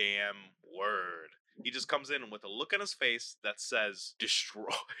goddamn word. He just comes in with a look on his face that says, destroy.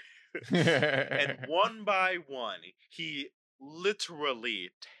 And one by one, he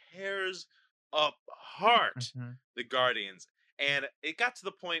literally tears apart the Guardians. And it got to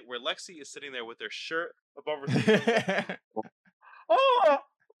the point where Lexi is sitting there with her shirt above her feet. Oh,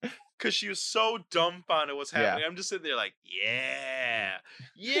 Because she was so dumbfounded what's happening. Yeah. I'm just sitting there like, yeah.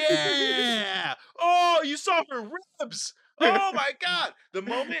 Oh, you saw her ribs. Oh my god. The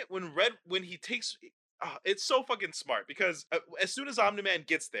moment when he takes... it's so fucking smart because as soon as Omni-Man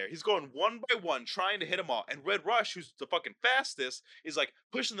gets there, he's going one by one trying to hit them all. And Red Rush, who's the fucking fastest, is like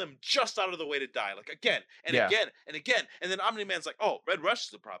pushing them just out of the way to die. Like again and again and again. And then Omni-Man's like, oh, Red Rush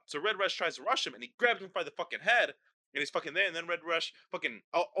is the problem. So Red Rush tries to rush him and he grabs him by the fucking head. And he's fucking there, and then Red Rush fucking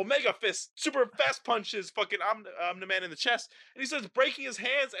Omega Fist, super fast punches fucking Omni-Man in the chest, and he starts breaking his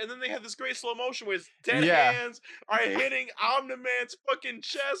hands, and then they have this great slow motion where his dead hands are hitting Omni-Man's fucking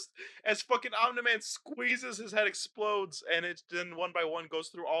chest as fucking Omni-Man squeezes, his head explodes, and it then one by one goes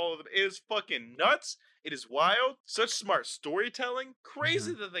through all of them. It is fucking nuts. It is wild. Such smart storytelling.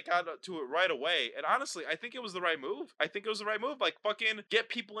 Crazy that they got to it right away. And honestly, I think it was the right move. Like, fucking get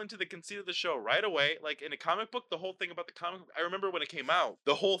people into the conceit of the show right away. Like, in a comic book, the whole thing about the comic, I remember when it came out,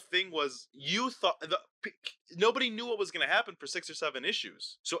 the whole thing was nobody knew what was going to happen for 6 or 7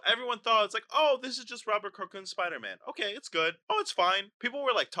 issues. So everyone thought it's like, oh, this is just Robert Kirkman's Spider-Man. Okay, it's good. Oh, it's fine. People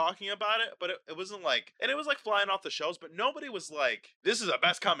were like talking about it, but it wasn't like, and it was like flying off the shelves, but nobody was like, this is the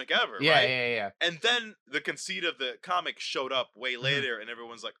best comic ever, right? Yeah. And then the conceit of the comic showed up way later, and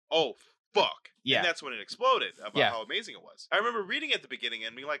everyone's like, oh, fuck. Yeah. And that's when it exploded about Yeah. how amazing it was. I remember reading at the beginning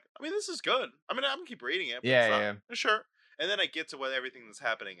and being like, I mean, this is good. I mean, I'm gonna keep reading it. But Yeah, it's not- yeah. Sure. And then I get to what everything that's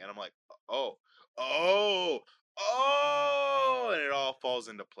happening, and I'm like, oh, and it all falls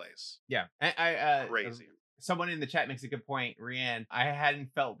into place. Yeah. I Crazy. someone in the chat makes a good point, Rianne. I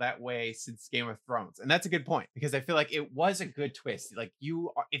hadn't felt that way since Game of Thrones, and that's a good point because I feel like it was a good twist. Like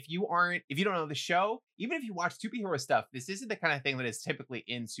if you don't know the show, even if you watch superhero stuff, this isn't the kind of thing that is typically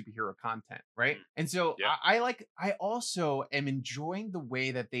in superhero content, right? And so Yeah. I also am enjoying the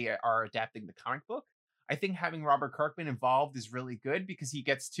way that they are adapting the comic book. I think having Robert Kirkman involved is really good because he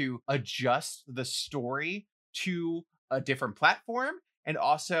gets to adjust the story to a different platform and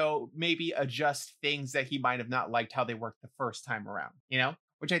also maybe adjust things that he might have not liked how they worked the first time around,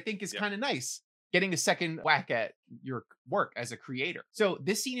 which I think is Yep. kind of nice. Getting a second whack at your work as a creator. So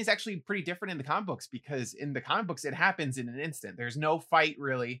this scene is actually pretty different in the comic books because in the comic books, it happens in an instant. There's no fight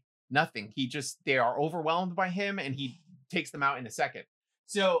really, nothing. They are overwhelmed by him and he takes them out in a second.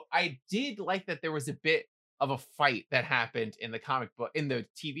 So I did like that there was a bit of a fight that happened in the comic book, in the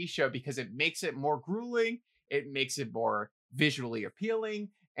TV show, because it makes it more grueling. It makes it more visually appealing.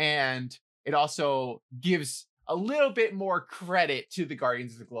 And it also gives a little bit more credit to the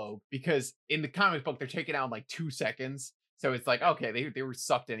Guardians of the Globe because in the comic book, they're taken out in like 2 seconds. So it's like, okay, they were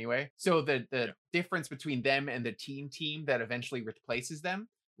sucked anyway. So the difference between them and the team that eventually replaces them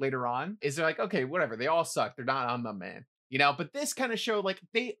later on is they're like, okay, whatever. They all suck. They're not on the man. But this kind of showed like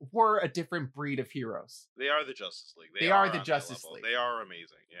they were a different breed of heroes. They are the Justice League. They are the on that Justice level. League. They are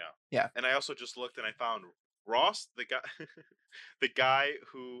amazing. Yeah. Yeah. And I also just looked and I found Ross, the guy, the guy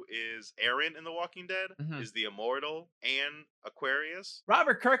who is Aaron in The Walking Dead, is the Immortal and Aquarius.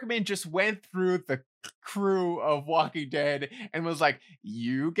 Robert Kirkman just went through the crew of Walking Dead and was like,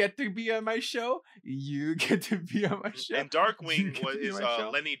 "You get to be on my show. You get to be on my show." And Darkwing is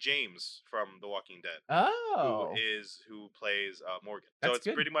Lenny James from The Walking Dead. Oh, who plays Morgan. That's so it's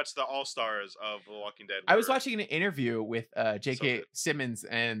good. pretty much the all stars of The Walking Dead. I was watching an interview with J.K. good. Simmons,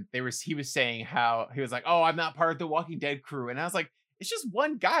 and he was saying how he was like, "Oh, I'm not part of the Walking Dead crew," and I was like, "It's just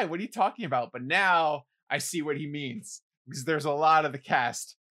one guy. What are you talking about?" But now I see what he means because there's a lot of the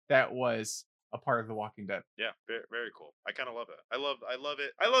cast that was a part of The Walking Dead. Yeah, very, very cool. I kind of love it. I love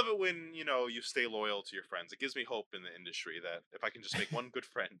it. I love it when you stay loyal to your friends. It gives me hope in the industry that if I can just make one good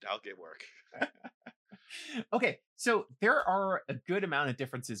friend, I'll get work. Okay, so there are a good amount of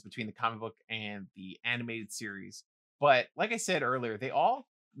differences between the comic book and the animated series, but like I said earlier, they all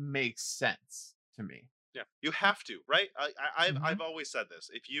make sense to me. Yeah, you have to, right? I've always said this.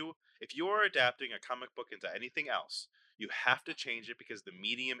 If you are adapting a comic book into anything else, you have to change it because the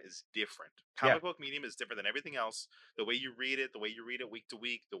medium is different. Comic book medium is different than everything else. The way you read it week to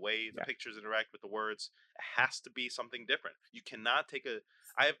week, the way the pictures interact with the words, it has to be something different. You cannot take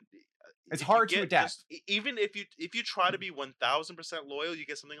It's hard to adapt. Even if you try to be 1000% loyal, you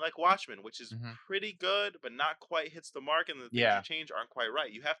get something like Watchmen, which is pretty good, but not quite hits the mark, and the things you change aren't quite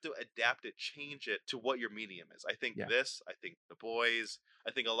right. You have to adapt it, change it to what your medium is. I think I think The Boys, I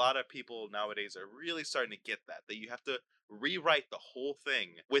think a lot of people nowadays are really starting to get that you have to rewrite the whole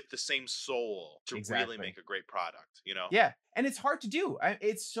thing with the same soul to really make a great product, Yeah, and it's hard to do.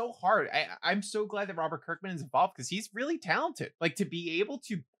 It's so hard. I'm so glad that Robert Kirkman is involved because he's really talented. Like to be able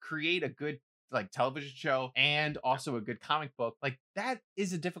to create a good television show and also a good comic book, like that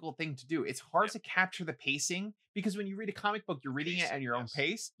is a difficult thing to do. It's hard to capture the pacing because when you read a comic book, you're reading it at your own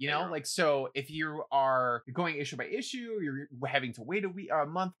pace, so if you're going issue by issue, you're having to wait a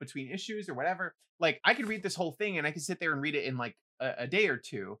month between issues or whatever. Like I could read this whole thing and I could sit there and read it in like a day or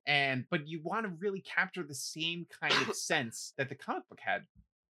two, but you want to really capture the same kind of sense that the comic book had.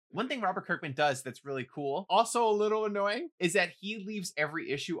 One thing Robert Kirkman does that's really cool, also a little annoying, is that he leaves every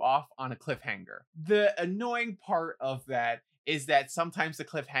issue off on a cliffhanger. The annoying part of that is that sometimes the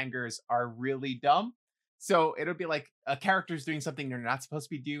cliffhangers are really dumb. So it'll be like a character's doing something they're not supposed to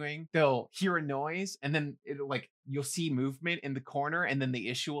be doing. They'll hear a noise and then you'll see movement in the corner and then the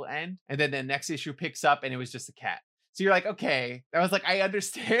issue will end. And then the next issue picks up and it was just a cat. So you're like, okay, that was like, I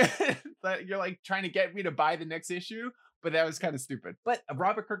understand that you're like trying to get me to buy the next issue, but that was kind of stupid. But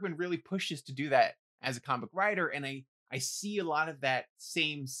Robert Kirkman really pushes to do that as a comic writer. And I see a lot of that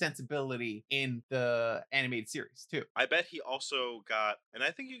same sensibility in the animated series too. I bet he also got, and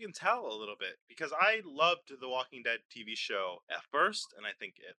I think you can tell a little bit, because I loved the Walking Dead TV show at first, and I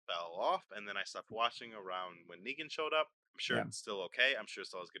think it fell off, and then I stopped watching around when Negan showed up. I'm sure it's still okay. I'm sure it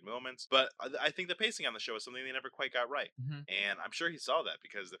still has good moments. But I think the pacing on the show is something they never quite got right. And I'm sure he saw that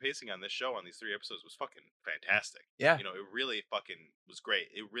because the pacing on this show, on these 3 episodes, was fucking fantastic. Yeah. It really fucking was great.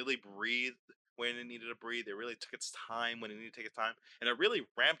 It really breathed when it needed to breathe. It really took its time when it needed to take its time, and it really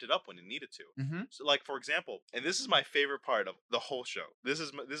ramped it up when it needed to. Mm-hmm. So, like for example, and this is my favorite part of the whole show. This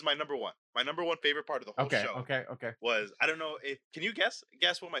is my number one. My number one favorite part of the whole show. Okay. Was, I don't know if, can you guess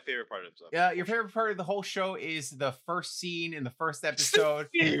what my favorite part is? Yeah, your favorite part of the whole show is the first scene in the first episode.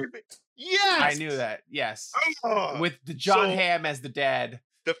 Yes, I knew that. Yes, Oh, with the John so- Hamm as the dad.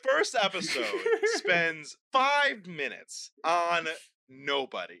 the first episode spends 5 minutes on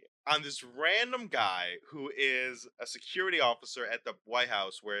nobody, on this random guy who is a security officer at the White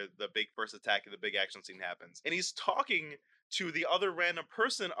House where the big first attack and the big action scene happens. And he's talking to the other random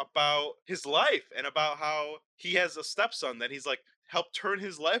person about his life and about how he has a stepson that he's like helped turn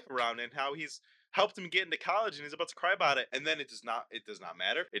his life around and how he's helped him get into college and he's about to cry about it. And then it does not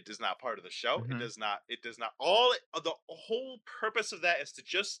matter. It is not part of the show. Mhm. It does not the whole purpose of that is to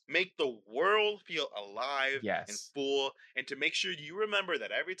just make the world feel alive and Yes. full, and to make sure you remember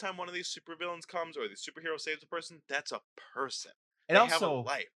that every time one of these supervillains comes or the superhero saves a person, that's a person. It They have a also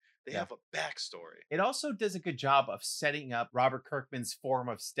life. They yeah. have a backstory. It also does a good job of setting up Robert Kirkman's form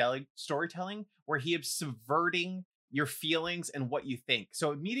of storytelling, where he is subverting your feelings and what you think.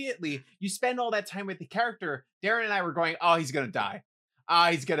 So immediately you spend all that time with the character. Darren and I were going, oh, he's gonna die.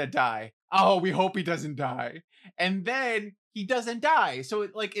 He's gonna die. Oh, we hope he doesn't die. And then he doesn't die. So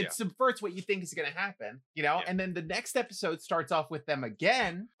it Yeah. subverts what you think is gonna happen, you know? Yeah. And then the next episode starts off with them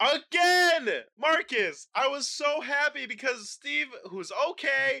again. Again, Marcus, I was so happy because Steve, who's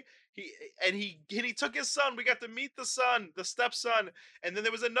okay, he took his son. We got to meet the son, the stepson, and then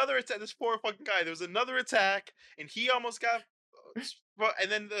there was another attack. This poor fucking guy. There was another attack, and he almost got.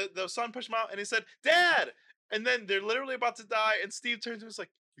 And then the son pushed him out, and he said, "Dad!" And then they're literally about to die, and Steve turns to him and is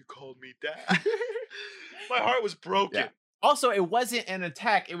like, "You called me dad." My heart was broken. Yeah. Also, it wasn't an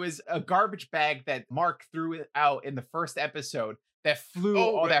attack. It was a garbage bag that Mark threw out in the first episode that flew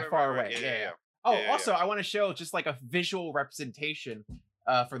all that far away. Yeah. Oh, Yeah, also, I want to show just like a visual representation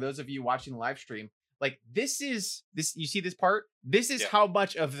for those of you watching the live stream. Like this, you see this part? This is Yeah. how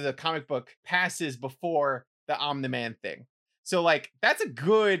much of the comic book passes before the Omni-Man thing. So like that's a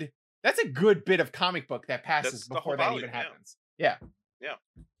good bit of comic book that passes That's the before whole that volume, even yeah. happens. Yeah.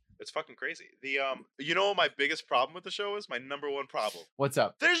 It's fucking crazy. The you know what my biggest problem with the show is? My number one problem. What's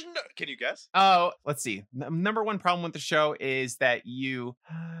up? There's no. Can you guess? Oh, let's see. Number one problem with the show is that you.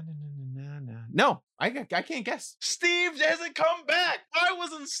 No, I can't guess. Steve hasn't come back. Why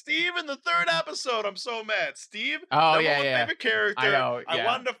wasn't Steve in the third episode? I'm so mad. Steve, Oh, number yeah, one yeah. favorite character. I know, I yeah.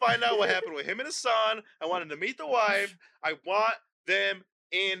 wanted to find out what happened with him and his son. I wanted to meet the wife. I want them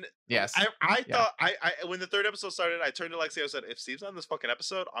in. Yes. I Yeah. thought I when the third episode started, I turned to Lexi. I said, "If Steve's on this fucking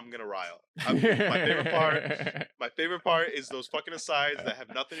episode, I'm gonna rile." My favorite part is those fucking asides that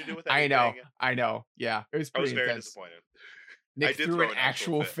have nothing to do with anything. I know. Yeah, it was I was pretty very intense. disappointed. Nick I did threw throw an an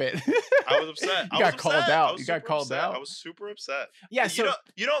actual actual fit. I was upset. You got called out. You got super called upset. out. I was super upset. Yeah. So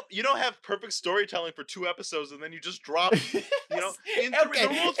you don't have perfect storytelling for 2 episodes and then you just drop. You know, in okay,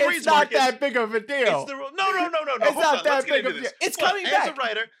 the rule of threes, it's not Marcus, that big of a deal. It's the rule. No. It's Hold not on, that let's get big into of a this. deal. It's Hold on, coming as back. a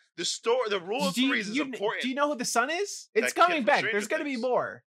writer, the rule of threes is important. Do you know who the son is? It's That kid coming from back. Stranger There's gonna be Things.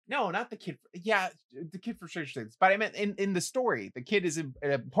 more. No, not the kid. Yeah, the kid from Stranger Things. But I meant in the story, the kid is an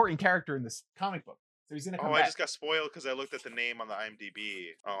important character in this comic book. So he's gonna come Oh, back. I just got spoiled because I looked at the name on the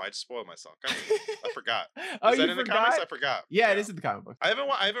IMDb. Oh, I just spoiled myself. I forgot. Oh, Is that you in the forgot? comics? I forgot. Yeah, it is in the comic book. I haven't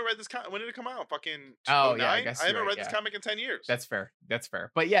read this comic. When did it come out? Fucking 2009? Oh, yeah, I guess I you're haven't right, read this yeah. comic in 10 years. That's fair.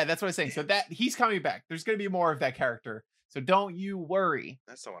 But yeah, that's what I'm saying. So that he's coming back. There's gonna be more of that character. So don't you worry.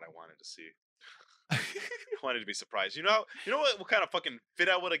 That's not what I wanted to see. I wanted to be surprised. You know what kind of fucking fit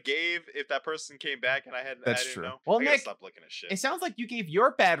I would have gave if that person came back and I That's didn't true. know? Well, I gotta Nick, stop looking at shit. It sounds like you gave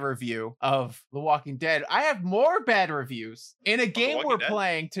your bad review of The Walking Dead. I have more bad reviews in a game Walking we're Dead?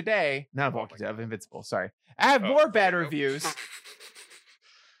 playing today. Not of Oh Walking my Dead, of Invincible. Sorry. I have Oh, more bad there you go. reviews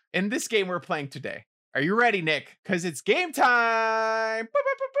in this game we're playing today. Are you ready, Nick? Because it's game time.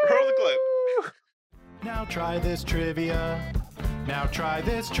 Roll the clip. clip. Now try this trivia. Now try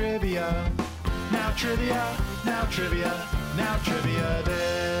this trivia. Now trivia. Now trivia. Now trivia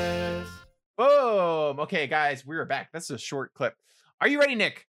this. Boom. Okay, guys, we're back. That's a short clip. Are you ready,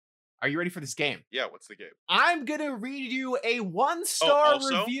 Nick? Are you ready for this game? Yeah, what's the game? I'm gonna read you a 1-star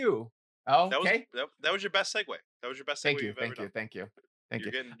also? review. Oh, That was okay. that was your best segue. That was your best segue Thank you. you've ever done. Thank you. You're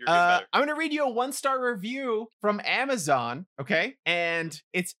getting Uh, better. I'm gonna read you a 1-star review from Amazon, okay? And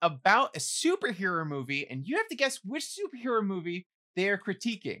it's about a superhero movie, and you have to guess which superhero movie they're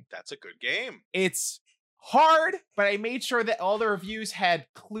critiquing. That's a good game. It's hard, but I made sure that all the reviews had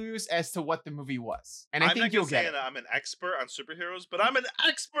clues as to what the movie was, and I I'm think not you'll gonna get say it. that I'm an expert on superheroes, but I'm an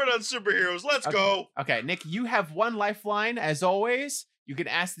expert on superheroes. Let's Okay. go. Okay, Nick, you have one lifeline as always. You can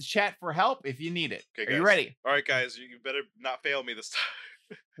ask the chat for help if you need it. Okay, Are you guys. ready? All right, guys, you better not fail me this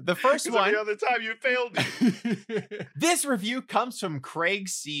time. The first 'Cause one. every other time you failed me. This review comes from Craig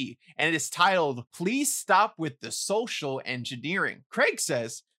C. and it is titled, Please Stop with the Social Engineering. Craig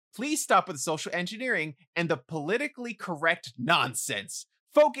says, please stop with the social engineering and the politically correct nonsense.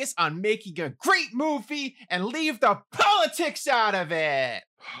 Focus on making a great movie and leave the politics out of it.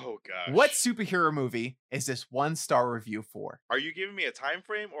 Oh gosh. What superhero movie is this 1-star review for? Are you giving me a time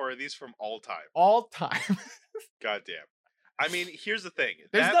frame, or are these from all time? All time. Goddamn. I mean, here's the thing.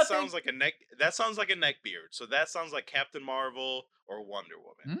 There's That nothing- sounds like a neck. That sounds like a neck beard. So that sounds like Captain Marvel or Wonder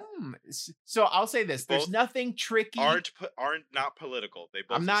Woman. So I'll say this: there's Both nothing tricky. Aren't not political. They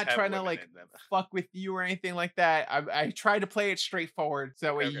both. I'm just not have trying to women like in them. fuck with you or anything like that. I try to play it straightforward so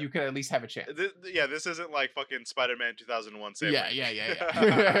that way Okay. you could at least have a chance. Yeah, this isn't like fucking Spider-Man 2001. Sam Yeah, Raimi.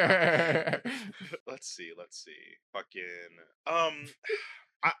 yeah. Let's see. Fucking.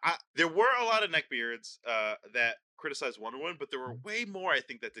 There were a lot of neckbeards that criticized Wonder Woman, but there were way more, I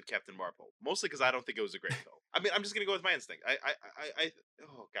think, that did Captain Marvel. Mostly because I don't think it was a great film. I mean, I'm just gonna go with my instinct.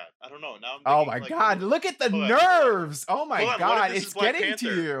 Oh god, I don't know. Now I'm Oh thinking, my like, god, look at the hold on, hold on. nerves. Oh my Hold on, what if god, this it's is Black getting to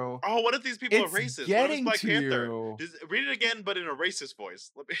Panther? you. Oh, what if these people It's are racist? What if getting it's Black to Panther? you. Read it again, but in a racist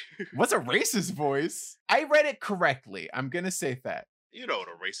voice. Let me. What's a racist voice? I read it correctly. I'm gonna say that. You know what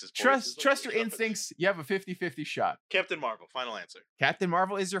a racist voice is. Trust Look your it up. instincts. You have a 50-50 shot. Captain Marvel, final answer. Captain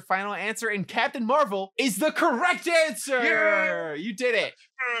Marvel is your final answer, and Captain Marvel is the correct answer. Yeah. You did it.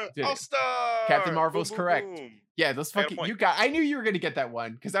 Did All it. star. Captain Marvel's Boom, boom, correct. boom. Yeah, those I got a fucking point. you got. I knew you were gonna get that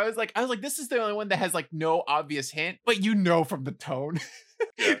one because I was like, this is the only one that has like no obvious hint, but you know from the tone,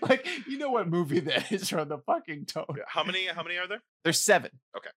 Yeah. like you know what movie that is from the fucking tone. Yeah, How many are there? There's 7.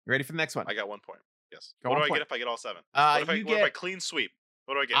 Okay. You ready for the next one? I got 1 point. Yes. Go What do on I point. get if I get all 7? You What if I get. clean sweep?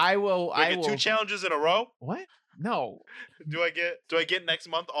 What do I get? I will. Do I I get will. 2 challenges in a row? What? No. Do I get next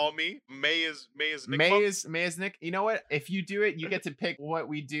month all me? May is Nick May month? is Nick. You know what? If you do it, you get to pick what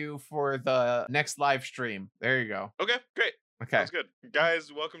we do for the next live stream. There you go. Okay, great. Okay. Sounds good.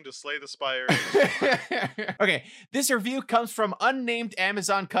 Guys, welcome to Slay the Spire. Okay, this review comes from unnamed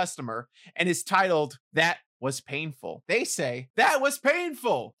Amazon customer and is titled That Was Painful. They say, that was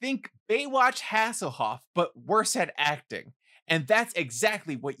painful. Think Baywatch Hasselhoff, but worse at acting. And that's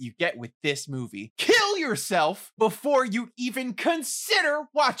exactly what you get with this movie. Kill yourself before you even consider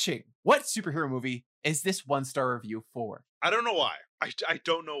watching. What superhero movie is this 1-star review for? I don't know why. I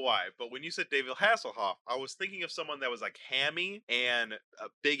don't know why, but when you said David Hasselhoff, I was thinking of someone that was like hammy and a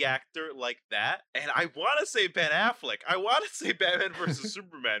big actor like that. And I want to say Ben Affleck. I want to say Batman versus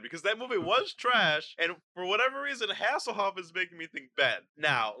Superman because that movie was trash. And for whatever reason, Hasselhoff is making me think Ben.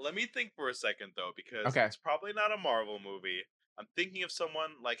 Now, let me think for a second though, because Okay. it's probably not a Marvel movie. I'm thinking of someone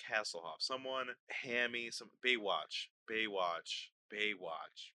like Hasselhoff, someone hammy, some Baywatch.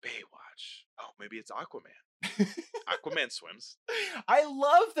 Oh, maybe it's Aquaman. Aquaman swims. I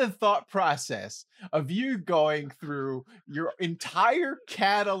love the thought process of you going through your entire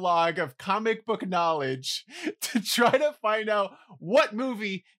catalog of comic book knowledge to try to find out what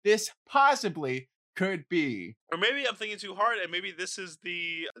movie this possibly could be. Or maybe I'm thinking too hard, and maybe this is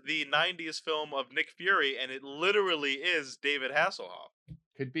the 90s film of Nick Fury, and it literally is David Hasselhoff.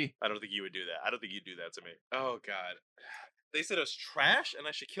 Could be. I don't think you would do that. I don't think you'd do that to me. Oh, God. They said it was trash, and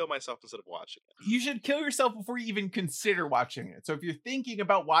I should kill myself instead of watching it. You should kill yourself before you even consider watching it. So if you're thinking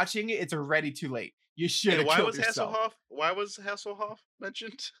about watching it, it's already too late. You should And have why killed was yourself. Hasselhoff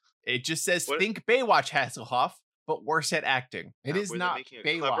mentioned? It just says What- think Baywatch Hasselhoff, but worse at acting. It Now, is were they not making a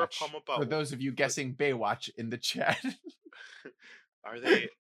clever Baywatch. pun about For those of you guessing Baywatch in the chat. Are they?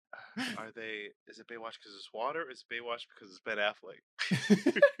 Is it Baywatch because it's water? Or is it Baywatch because it's Ben Affleck?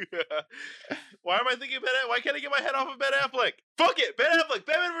 Why am I thinking Ben Affleck? Why can't I get my head off of Ben Affleck? Fuck it, Ben Affleck,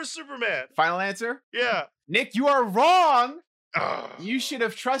 Batman vs Superman. Final answer? Yeah. Nick, you are wrong. Ugh. You should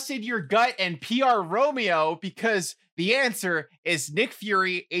have trusted your gut and PR Romeo because the answer is Nick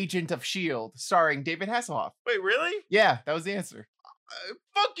Fury, Agent of S.H.I.E.L.D., starring David Hasselhoff. Wait, really? Yeah, that was the answer.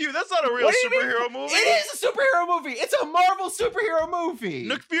 Fuck you. That's not a real What do you mean? superhero movie. It is a superhero movie. It's a Marvel superhero movie.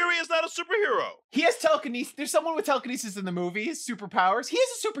 Nick Fury is not a superhero. He has telekinesis. There's someone with telekinesis in the movie. His superpowers. He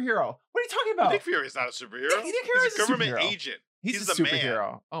is a superhero. What are you talking about? Nick Fury is not a superhero. Nick Fury He's is a a government superhero. agent. He's he's a a man.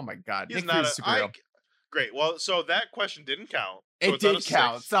 superhero. Oh my god. He's Nick not Fury's a superhero. Great. Well, so that question didn't count. So It it's out did of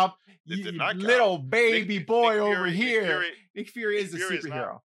count. 6. Stop, It you did not count. little baby boy Nick over Fury- here. Nick Fury, Nick Fury is a Nick Fury is not-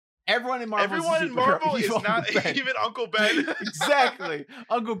 superhero. Everyone in Marvel Everyone is in a superhero. Marvel is Even not Uncle Ben. even Uncle Ben. Exactly.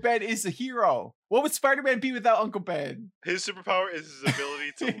 Uncle Ben is a hero. What would Spider-Man be without Uncle Ben? His superpower is his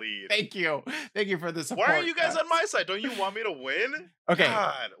ability to lead. Thank you. Thank you for the support. Why are you guys on my side? Don't you want me to win? Okay.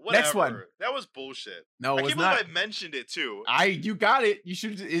 God, whatever. Next one. That was bullshit. No, I it was can't not. believe I mentioned it too. You got it. You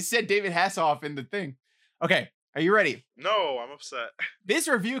should. It said David Hasselhoff in the thing. Okay. Are you ready? No, I'm upset. This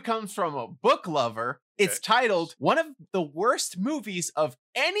review comes from a book lover. It's titled "One of the Worst Movies of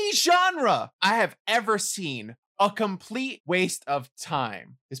Any Genre I Have Ever Seen. A Complete Waste of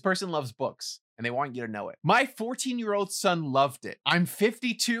Time." This person loves books, and they want you to know it. My 14-year-old son loved it. I'm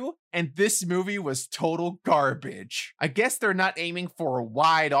 52, and this movie was total garbage. I guess they're not aiming for a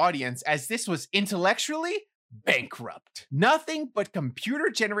wide audience, as this was intellectually bankrupt. Nothing but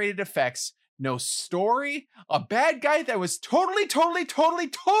computer-generated effects, no story, a bad guy that was totally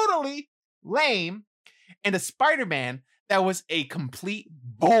lame, and a Spider-Man that was a complete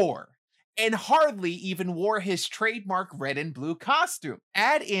bore and hardly even wore his trademark red and blue costume.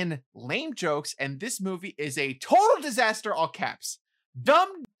 Add in lame jokes, and this movie is a total disaster, all caps.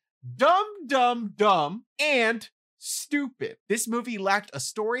 Dumb, and stupid. This movie lacked a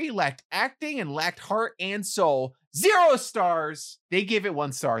story, lacked acting, and lacked heart and soul. 0 stars. They give it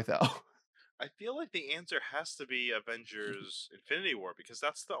 1 star, though. I feel like the answer has to be Avengers Infinity War because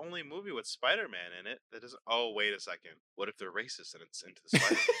that's the only movie with Spider-Man in it that doesn't. Oh, wait a second. What if they're racist and it's Into the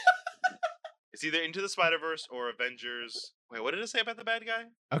Spider-Verse? It's either Into the Spider-Verse or Avengers. Wait, what did it say about the bad guy?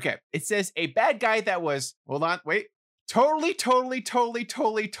 Okay, it says a bad guy that was, hold on, wait, totally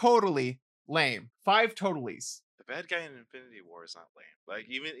lame. 5 totallys. The bad guy in Infinity War is not lame. Like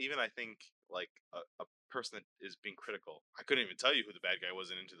even I think like a person that is being critical. I couldn't even tell you who the bad guy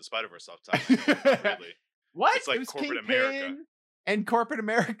was in Into the Spider-Verse off the top of my head, really. What? It's like It was Corporate Kingpin America. and Corporate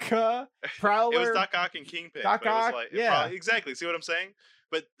America, Prowler. It was Doc Ock and Kingpin. Doc but it was Ock, like, yeah. Exactly. See what I'm saying?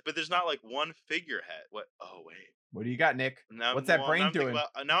 But there's not like one figurehead. What? Oh wait. What do you got, Nick? Now, What's that well, brain now I'm thinking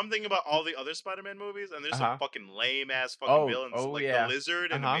doing? now I'm thinking about all the other Spider-Man movies, and there's Uh-huh. some fucking lame ass fucking villains, like yeah. the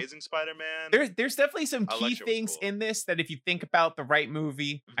Lizard and Uh-huh. Amazing Spider-Man. There's definitely some key Electro was things cool. in this that if you think about the right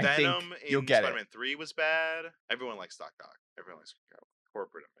movie, I Venom think you'll in get Spider-Man 3 was bad. Everyone likes Doc Ock. Everyone likes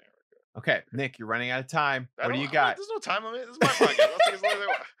Corporate America. it. Okay, Nick, you're running out of time. I What do don't- you I'm got? like, there's no time limit. This is my podcast. I'll take as long as I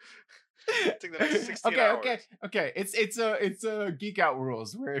want. Take the next 16 hours. Okay. It's a geek out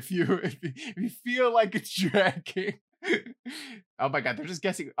rules where if you feel like it's dragging. Oh my god, they're just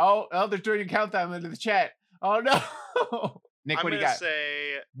guessing. Oh, they're doing a countdown into the chat. Oh no. Nick, I'm what do you gonna got?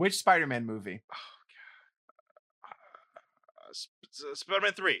 say Which Spider-Man movie?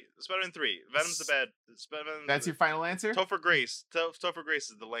 Spider-Man 3. Spider-Man 3. Venom's the bad. Spider-Man. That's your final answer? Topher Grace. Topher Grace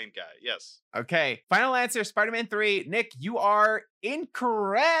is the lame guy. Yes. Okay. Final answer, Spider-Man 3. Nick, you are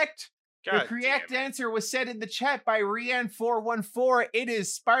incorrect. God The correct damn it. answer was said in the chat by Rianne414. It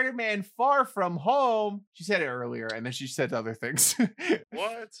is Spider-Man Far From Home. She said it earlier, and then she said other things.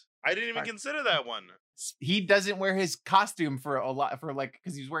 What? I didn't even Fine. consider that one. He doesn't wear his costume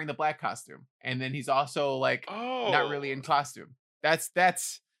because he's wearing the black costume, and then he's also like Oh. not really in costume. That's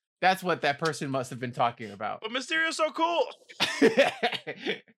what that person must have been talking about. But Mysterio's so cool.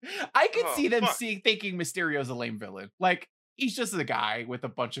 I could Oh, see them fuck. thinking Mysterio's a lame villain. Like, he's just a guy with a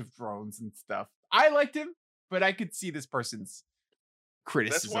bunch of drones and stuff. I liked him, but I could see this person's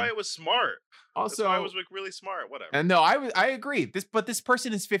criticism. That's why it was smart. Also, That's why it was like really smart. Whatever. and no, I agree. This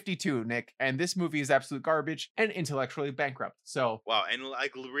person is 52, Nick, and this movie is absolute garbage and intellectually bankrupt. So Wow, and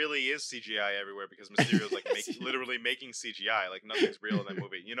like really is CGI everywhere because Mysterio's like literally making CGI. Like nothing's real in that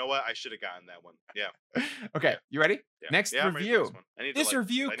movie. You know what? I should have gotten that one. Yeah. okay, you ready? Yeah. Next Yeah, I'm ready for review. this one. I need This to, like,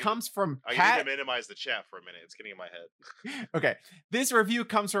 review I need to- comes from I Pat. need to minimize the chat for a minute. It's getting in my head. Okay, this review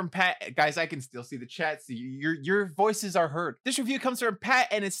comes from Pat. Guys, I can still see the chat. So your voices are heard. This review comes from Pat,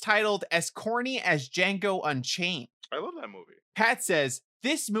 and it's titled "As Corny as Django Unchained." I love that movie. Pat says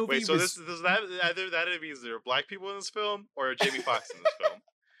this movie. Wait, so was... does that either that means there are black people in this film or Jamie Foxx in this film?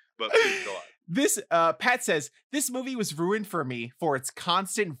 But please go on. This Pat says this movie was ruined for me for its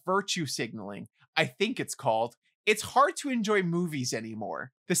constant virtue signaling. I think it's called. It's hard to enjoy movies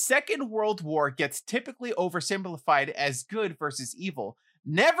anymore. The Second World War gets typically oversimplified as good versus evil.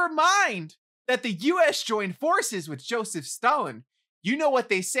 Never mind that the US joined forces with Joseph Stalin. You know what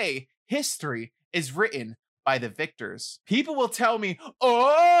they say, history is written by the victors. People will tell me,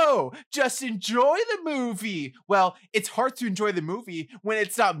 oh, just enjoy the movie. Well, it's hard to enjoy the movie when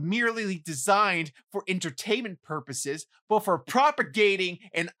it's not merely designed for entertainment purposes, but for propagating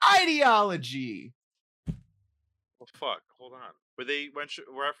an ideology. Well, fuck. Hold on. Were they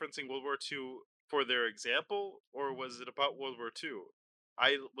referencing World War II for their example, or was it about World War II?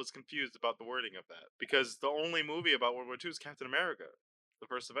 I was confused about the wording of that because the only movie about World War II is Captain America. the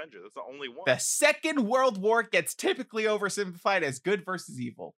first Avenger. That's the only one. The Second World War gets typically oversimplified as good versus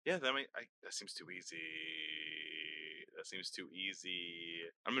evil. Yeah, that seems too easy. That seems too easy.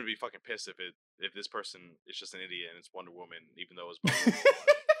 I'm gonna be fucking pissed if this person is just an idiot and it's Wonder Woman, even though it was both.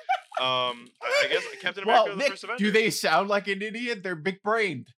 I guess Captain America Well, the Nick, first Avenger. do they sound like an idiot? They're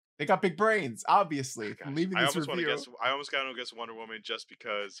big-brained. They got big brains, obviously. God, Leaving I this almost review. I almost got to guess Wonder Woman just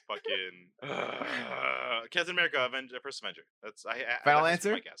because fucking Captain America first Avenger. That's Final that's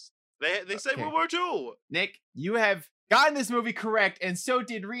answer? my guess. They said Okay. World War II. Nick, you have gotten this movie correct, and so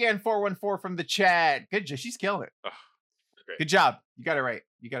did Rian414 from the chat. Good job. She's killing it. Ugh, great. Good job. You got it right.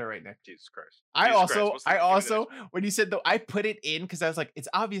 You got it right, Nick. Jesus Christ. I Jesus Christ, also, what's the- give me the next one. when you said though, I put it in because I was like, it's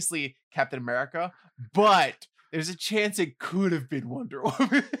obviously Captain America, but there's a chance it could have been Wonder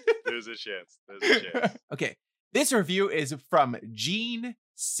Woman. There's a chance. There's a chance. Okay, this review is from Gene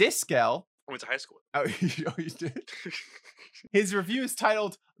Siskel. I went to high school. Oh, you did? His review is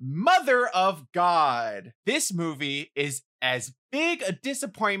titled Mother of God. This movie is as big a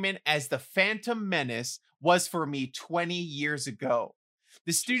disappointment as The Phantom Menace was for me 20 years ago.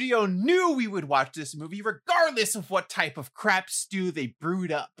 The studio knew we would watch this movie regardless of what type of crap stew they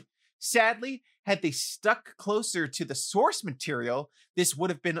brewed up. Sadly, had they stuck closer to the source material, this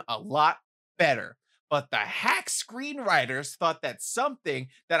would have been a lot better. But the hack screenwriters thought that something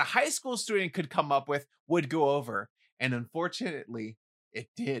that a high school student could come up with would go over. And unfortunately, it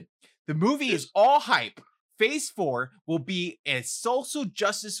did. The movie is all hype. Phase 4 will be a social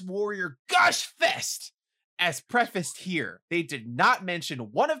justice warrior gush fest. As prefaced here, they did not mention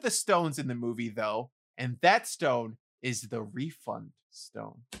one of the stones in the movie, though, and that stone is the refund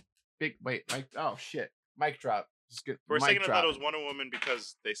stone. Mic drop. Just good. For a mic second, I drop. thought it was Wonder Woman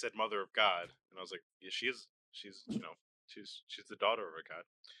because they said Mother of God, and I was like, yeah, she's she's the daughter of a god.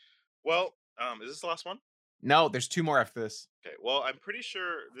 Well, is this the last one? No, there's two more after this. Okay, well, I'm pretty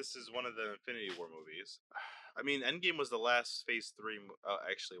sure this is one of the Infinity War movies. I mean, Endgame was the last Phase 3.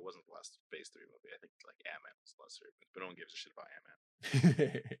 Actually, it wasn't the last Phase 3 movie. I think like Ant-Man was the last 3, but no one gives a shit about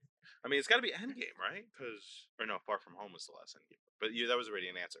Ant-Man. I mean, it's got to be Endgame, right? Or no, Far From Home was the last Endgame. But that was already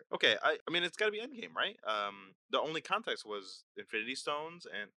an answer. Okay, I mean, it's got to be Endgame, right? The only context was Infinity Stones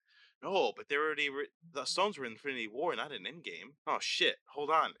and. No, but the stones were in Infinity War, not in Endgame. Oh shit!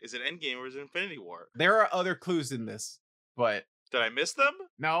 Hold on, is it Endgame or is it Infinity War? There are other clues in this, but Did I miss them?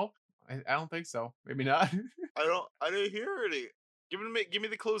 no, I don't think so. Maybe not. I didn't hear any. Give me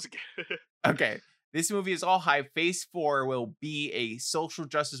the clues again. Okay, this movie is all hype. Phase 4 will be a social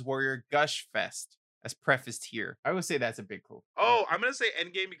justice warrior gush fest, as prefaced here. I would say that's a big clue. Oh, I'm gonna say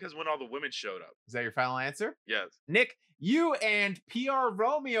Endgame because when all the women showed up. Is that your final answer? Yes. Nick, you and PR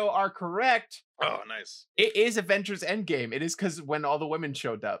Romeo are correct. Oh, nice. It is Avengers Endgame. It is because when all the women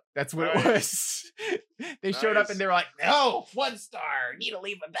showed up. That's what it Nice. was. They showed up Nice. and they were like, no, 1 star. Need to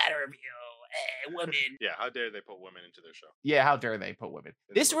leave a better review. Women. Yeah, how dare they put women into their show? Yeah, how dare they put women?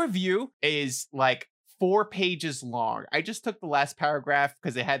 It's This a- review is like 4 pages long. I just took the last paragraph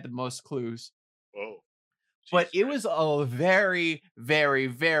because it had the most clues. Whoa. But Jesus it was a very, very,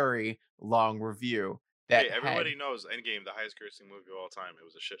 very long review. That Hey, had- everybody knows Endgame, the highest grossing movie of all time. It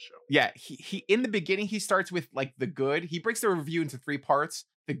was a shit show. Yeah, he in the beginning he starts with like the good. He breaks the review into 3 parts: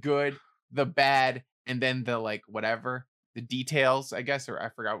 the good, the bad, and then the like whatever, the details, I guess, or I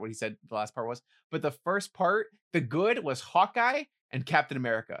forgot what he said the last part was. But the first part, the good, was Hawkeye and Captain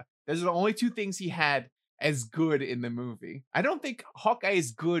America. Those are the only 2 things he had as good in the movie. I don't think Hawkeye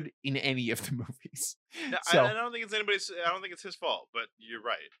is good in any of the movies. Yeah, So I don't think it's anybody's. I don't think it's his fault. But you're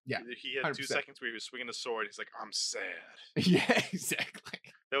right. Yeah, He had 2 100%. seconds where he was swinging a sword. He's like, "I'm sad." yeah, exactly.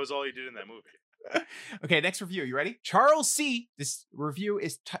 That was all he did in that movie. Okay, next review. You ready? Charles C. This review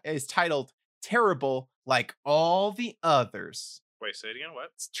is titled "Terrible Like All the Others." Wait, say it again.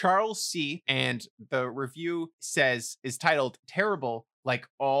 What? It's Charles C. And the review is titled "Terrible Like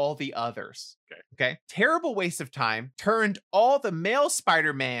All the Others." Okay. Terrible waste of time. Turned all the male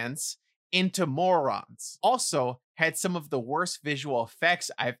Spider-Mans into morons. Also had some of the worst visual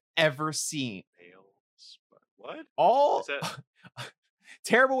effects I've ever seen. What? All Is that-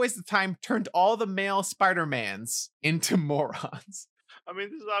 terrible waste of time. Turned all the male Spider-Mans into morons. I mean,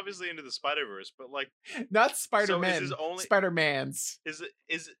 this is obviously into the Spider-Verse, but like, Not Spider-Man. his only- Spider-Mans. is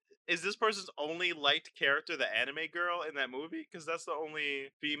this person's only liked character the anime girl in that movie? Because that's the only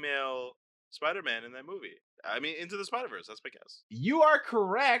female Spider-Man in that movie. I mean, Into the Spider-Verse. That's my guess. You are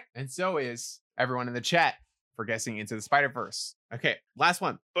correct. And so is everyone in the chat for guessing Into the Spider-Verse. Okay, last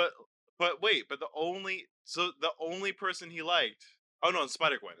one. But wait, the only person he liked. Oh no, in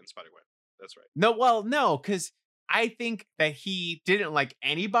Spider-Gwen. That's right. No, because I think that he didn't like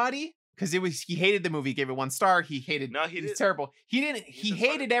anybody because he hated the movie, gave it 1 star. He hated No, he it's didn't. terrible. He said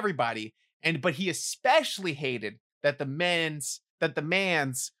hated everybody, but he especially hated that the mans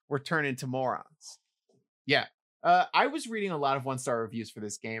were turned into morons. Yeah. I was reading a lot of 1-star reviews for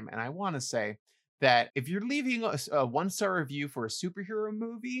this game, and I want to say that if you're leaving a 1-star review for a superhero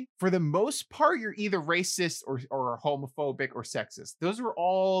movie, for the most part, you're either racist or homophobic or sexist. Those are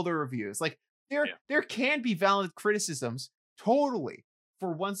all the reviews. Like there can be valid criticisms, totally,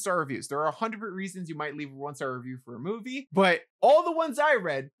 for 1-star reviews. There are 100 reasons you might leave a 1-star review for a movie, but all the ones I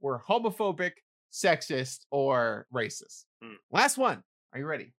read were homophobic, sexist, or racist. Last one. Are you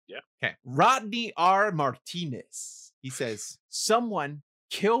ready? Yeah. Okay. Rodney R. Martinez. He says, "Someone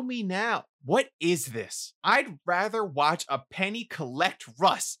kill me now. What is this? I'd rather watch a penny collect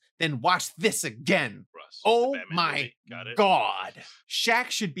Russ than watch this again. Russ, Oh the Batman my movie. Got it. God. Shaq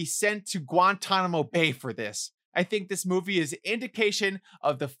should be sent to Guantanamo Bay for this. I think this movie is an indication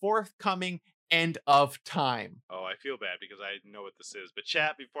of the forthcoming end of time." Oh, I feel bad because I know what this is. But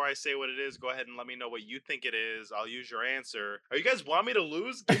chat, before I say what it is, go ahead and let me know what you think it is. I'll use your answer. Oh, you guys want me to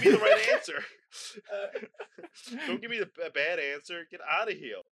lose? Give me the right answer. Don't give me the bad answer. Get out of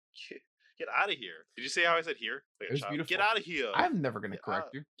here. Get out of here. Did you say how I said here? Like It was beautiful. Get out of here. I'm never going to Get correct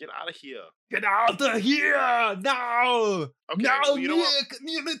out- you. Get out of here. Get out of here! No! Okay, No, well, you know what? Nick!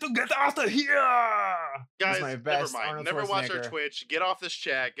 You need to get out of here! Guys, my never best mind. Arnold Never watch our Schwarzenegger. Twitch. Get off this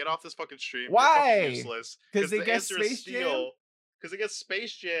chat. Get off this fucking stream. Why? You're fucking useless. 'Cause they the get answer is Space Jam? Steel. Because they get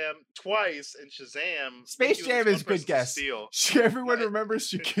Space Jam twice and Shazam. Space Thank you, Jam this is one good person's guess. Steel. Everyone Right. remembers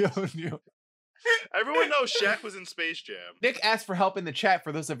Shaquille O'Neal. Everyone knows Shaq was in Space Jam. Nick asked for help in the chat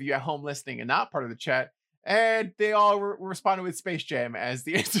for those of you at home listening and not part of the chat, and they all responded with Space Jam as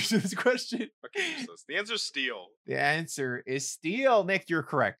the answer to this question. Fucking useless. The answer's Steel. The answer is Steel. Nick, you're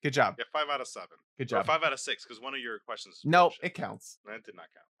correct. Good job. Yeah, 5 out of 7. Good Or job. 5 out of 6, because one of your questions is No, bullshit. it counts. That did not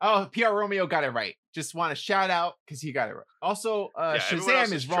count. Oh, PR Romeo got it right. Just want to shout out because he got it right. Also, Yeah, everyone else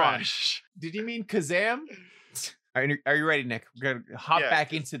Shazam is wrong. trash. Did you mean Kazam? Are you ready, Nick? We're gonna hop Yeah, back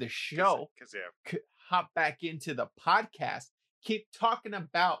 'cause- into the show. Kazam. Hop back into the podcast. Keep talking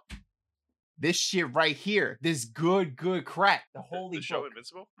about this shit right here. This good crack. The holy The show book.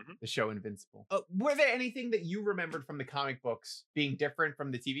 Invincible? Mhm. The show Invincible. Were there anything that you remembered from the comic books being different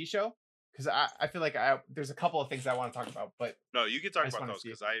from the TV show? Because I feel like there's a couple of things I want to talk about, but No, you can talk just about wanna those see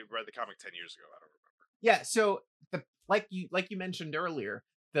it. because I read the comic 10 years ago. I don't remember. yeah. So like you mentioned earlier,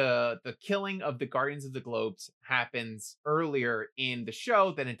 the killing of the Guardians of the Globes happens earlier in the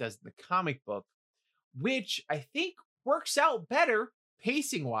show than it does in the comic book, which I think works out better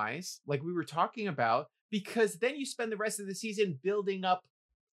pacing wise, like we were talking about, because then you spend the rest of the season building up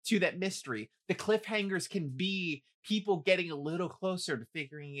to that mystery. The cliffhangers can be people getting a little closer to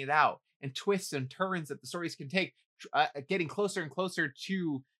figuring it out, and twists and turns that the stories can take, getting closer and closer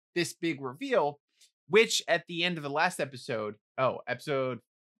to this big reveal, which at the end of the last episode, at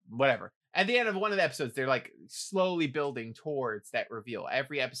the end of one of the episodes, they're like slowly building towards that reveal.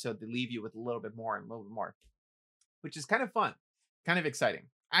 Every episode, they leave you with a little bit more and a little bit more, which is kind of fun, kind of exciting.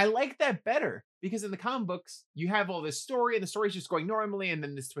 I like that better because in the comic books, you have all this story and the story's just going normally and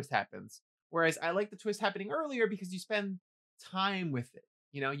then this twist happens. Whereas I like the twist happening earlier because you spend time with it.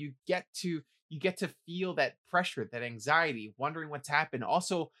 You know, you get to feel that pressure, that anxiety, wondering what's happened.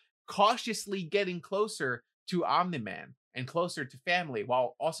 Also cautiously getting closer to Omni-Man and closer to family,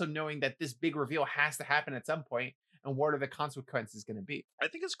 while also knowing that this big reveal has to happen at some point, and what are the consequences going to be? I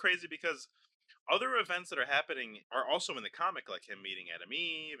think it's crazy because other events that are happening are also in the comic, like him meeting Adam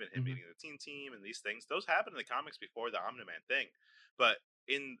Eve and him Mhm. meeting the Teen Team and these things. Those happen in the comics before the Omni-Man thing. But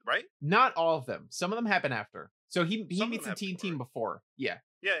right? Not all of them. Some of them happen after. So he Some of meets them the happen Teen Team before. Yeah,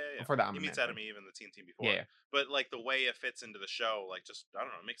 Yeah. before the He Omni-Man meets thing. Adam Eve and the Teen Team before. Yeah. But like the way it fits into the show, like just I don't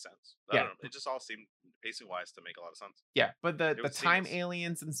know, it makes sense. I Yeah. don't know. It just all seemed pacing wise to make a lot of sense. Yeah, but the was time seamless.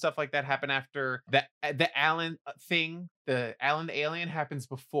 aliens and stuff like that happen after the Alan thing. The Alan the alien happens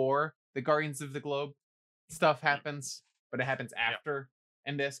before the Guardians of the Globe stuff happens, but it happens after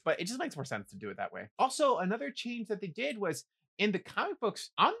in this. But it just makes more sense to do it that way. Also, another change that they did was in the comic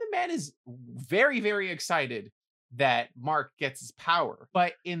books, Omni-Man is very, very excited that Mark gets his power,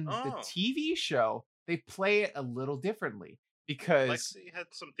 but in the Oh. TV show, they play it a little differently because. Lexi had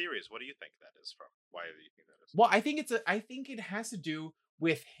some theories. What do you think that is from? Why do you think that is? Well, I think it has to do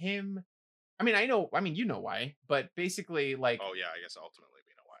with him. I mean, you know why, but basically, like, Oh yeah, I guess ultimately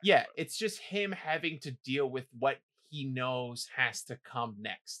we know why. yeah, but- it's just him having to deal with what he knows has to come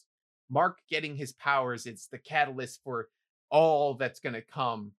next. Mark getting his powers, it's the catalyst for all that's going to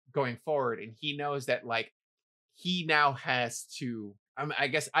come going forward, and he knows that, like, he now has to. I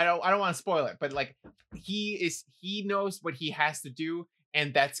guess I don't want to spoil it, but like he knows what he has to do,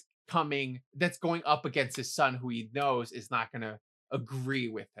 and that's that's going up against his son, who he knows is not going to agree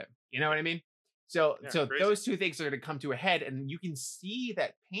with him. You know what I mean? So Yeah, crazy. those two things are going to come to a head, and you can see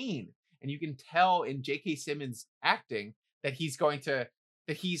that pain, and you can tell in J.K. Simmons' acting that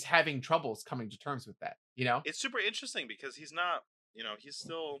he's having troubles coming to terms with that. You know? It's super interesting because he's not, he's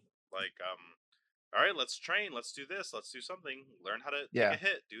still like, all right, let's train, let's do this, let's do something, learn how to Yeah. take a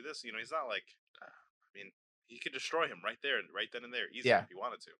hit, do this. He's not like, I mean, he could destroy him right then and there, easy Yeah. if he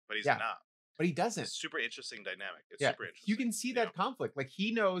wanted to, but he's Yeah. not. But he doesn't. It's super interesting dynamic. It's Yeah. super interesting. You can see you that know? conflict. Like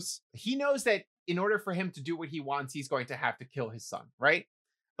he knows that in order for him to do what he wants, he's going to have to kill his son, right?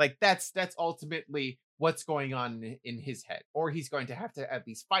 Like that's ultimately what's going on in his head. Or he's going to have to at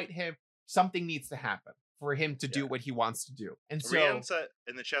least fight him. Something needs to happen for him to do Yeah. what he wants to do. And so Rian said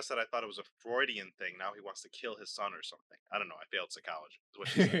in the chat that I thought it was a Freudian thing. Now he wants to kill his son or something. I don't know. I failed psychology. Is what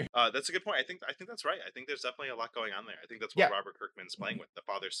she said. That's a good point. I think that's right. I think there's definitely a lot going on there. I think that's what Yeah. Robert Kirkman's playing with, the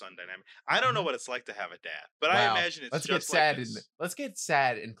father-son dynamic. I don't know what it's like to have a dad, but Wow. I imagine it's let's get just sad like this. let's get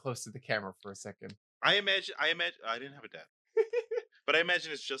sad and close to the camera for a second. I imagine I didn't have a dad, but I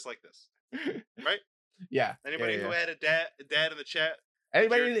imagine it's just like this, right? Yeah. Anybody yeah. who had a dad in the chat?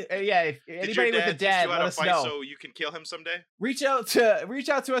 Anybody, if Did your anybody with a teach dad, you how let to us fight know. so you can kill him someday? Reach out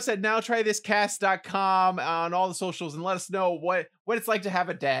to us at nowtrythiscast.com on all the socials and let us know what it's like to have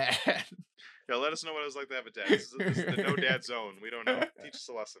a dad. Yeah, let us know what it was like to have a dad. This is the no dad zone. We don't know. Teach us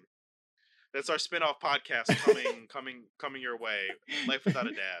a lesson. That's our spin-off podcast coming your way. Life without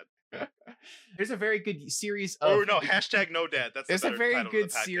a dad. There's a very good series of Oh no, hashtag no dad. That's there's the a better very title of good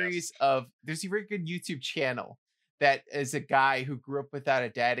the podcast. series of there's a very good YouTube channel that is a guy who grew up without a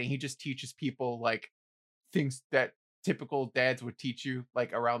dad, and he just teaches people like things that typical dads would teach you,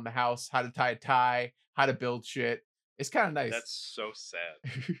 like around the house, how to tie a tie, how to build shit. It's kind of nice. That's so sad.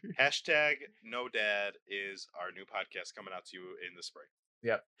 Hashtag no dad is our new podcast coming out to you in the spring.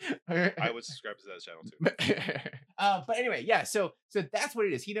 Yep. I would subscribe to that channel too. But anyway, yeah. So that's what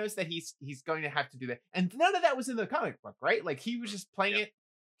it is. He knows that he's going to have to do that, and none of that was in the comic book, right? Like he was just playing it.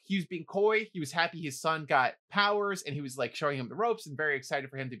 He was being coy. He was happy his son got powers, and he was like showing him the ropes, and very excited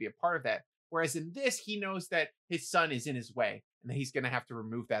for him to be a part of that. Whereas in this, he knows that his son is in his way, and that he's going to have to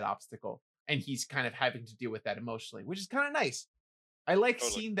remove that obstacle, and he's kind of having to deal with that emotionally, which is kind of nice. I like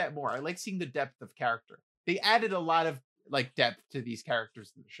seeing that more. I like seeing the depth of character. They added a lot of like depth to these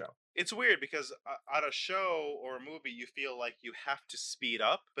characters in the show. It's weird because on a show or a movie, you feel like you have to speed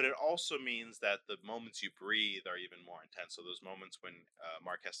up, but it also means that the moments you breathe are even more intense. So those moments when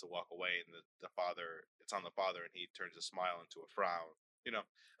Mark has to walk away and the father, it's on the father, and he turns a smile into a frown.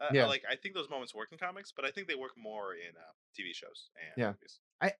 I think those moments work in comics, but I think they work more in TV shows and movies.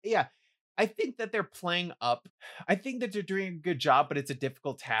 I think that they're playing up. I think that they're doing a good job, but it's a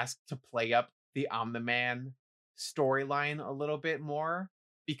difficult task to play up the Omni-Man storyline a little bit more,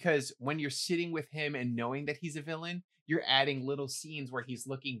 because when you're sitting with him and knowing that he's a villain, you're adding little scenes where he's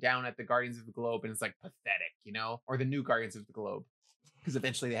looking down at the Guardians of the Globe and it's like pathetic, or the new Guardians of the Globe, because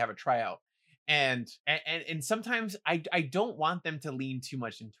eventually they have a tryout. And sometimes I don't want them to lean too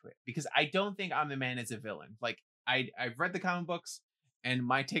much into it, because I don't think Omni-Man is a villain. Like I've read the comic books, and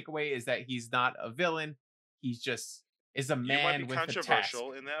my takeaway is that he's not a villain. He's just is a man you might be with a task.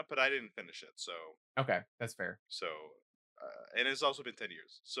 controversial in that, but I didn't finish it, so okay, that's fair. So, and it's also been 10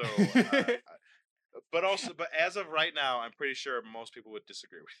 years. So, but as of right now, I'm pretty sure most people would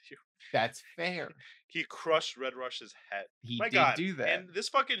disagree with you. That's fair. He crushed Red Rush's head. He My did God. do that. And this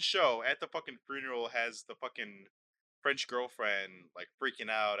fucking show at the fucking funeral has the fucking French girlfriend like freaking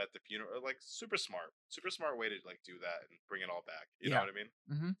out at the funeral. Like super smart way to like do that and bring it all back. You know what I mean?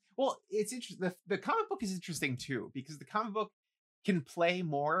 Mm-hmm. Well, it's interesting. The comic book is interesting too, because the comic book can play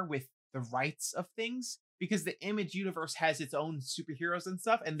more with the rights of things, because the Image universe has its own superheroes and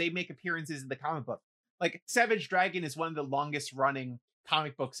stuff, and they make appearances in the comic book. Like Savage Dragon is one of the longest running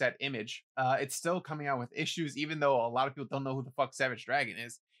comic books at Image. It's still coming out with issues, even though a lot of people don't know who the fuck Savage Dragon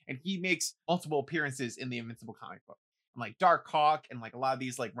is. And he makes multiple appearances in the Invincible comic book. And like Dark Hawk and like a lot of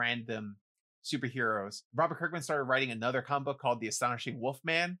these like random superheroes. Robert Kirkman started writing another comic book called The Astonishing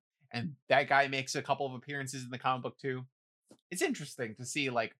Wolfman, and that guy makes a couple of appearances in the comic book too. It's interesting to see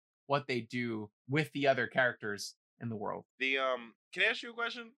like what they do with the other characters in the world. Can I ask you a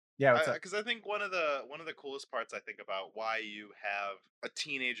question? Yeah, what's up? Because I think one of the coolest parts I think about why you have a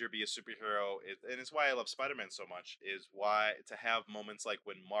teenager be a superhero, and it's why I love Spider-Man so much, is why to have moments like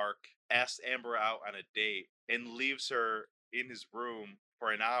when Mark asks Amber out on a date and leaves her in his room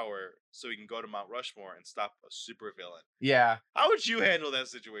for an hour so he can go to Mount Rushmore and stop a supervillain. Yeah. How would you handle that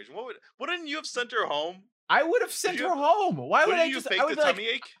situation? Wouldn't you have sent her home? I would have sent her home. Why would I just? Fake I would the be like, tummy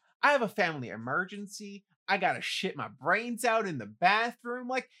ache? I have a family emergency. I gotta shit my brains out in the bathroom.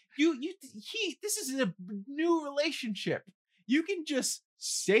 Like this is a new relationship. You can just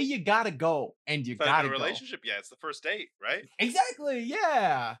say you gotta go and you It's not gotta even a go. relationship yet. It's the first date, right? Exactly.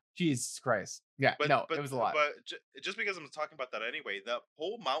 Yeah. Jesus Christ. Yeah. But No, it was a lot. But just because I'm talking about that anyway, the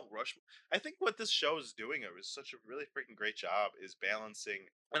whole Mount Rushmore. I think what this show is doing is such a really freaking great job is balancing.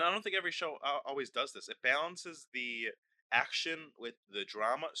 And I don't think every show always does this. It balances the action with the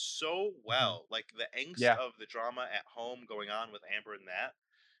drama so well. Like the angst Yeah. of the drama at home going on with Amber and that,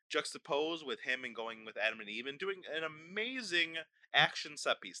 juxtaposed with him and going with Adam and Eve and doing an amazing action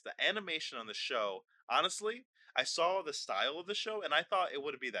set piece. The animation on the show, honestly, I saw the style of the show and I thought it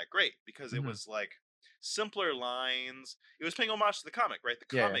wouldn't be that great because it Mhm. was like simpler lines. It was paying homage to the comic, right?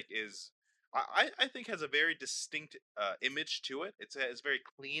 The Yeah. comic is, I think, has a very distinct image to it. It's very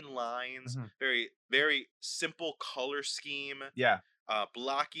clean lines, Mhm. very simple color scheme, Yeah.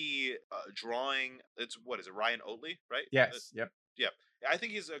 blocky drawing. It's what is it, Ryan Oatley, right? Yes. Yep. Yeah, I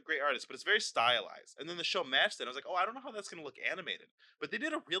think he's a great artist, but it's very stylized. And then the show matched it. I was like, oh, I don't know how that's going to look animated, but they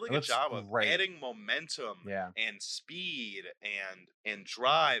did a really It good looks job of great. adding momentum Yeah. and speed and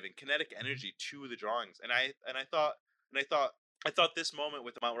drive and kinetic energy to the drawings. And I thought this moment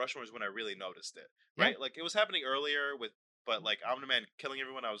with the Mount Rushmore is when I really noticed it. Yeah. Right, like it was happening earlier with. But like Omni-Man killing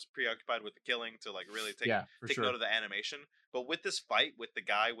everyone, I was preoccupied with the killing to like really take Yeah. For sure. note of the animation. But with this fight with the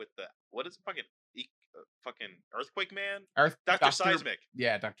guy with the what is it, fucking Earthquake Man, Dr. Seismic,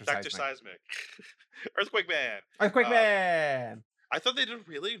 Yeah. Dr. Dr. Seismic. Seismic, Earthquake Man. Earthquake Uh, Man. I thought they did a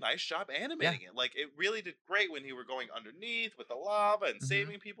really nice job animating it. Like it really did great when he were going underneath with the lava and Mhm.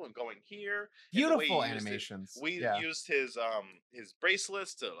 saving people and going here. And the way Beautiful he used it. animations. We Yeah. used his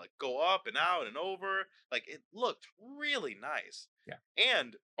bracelets to like go up and out and over. Like it looked really nice. Yeah.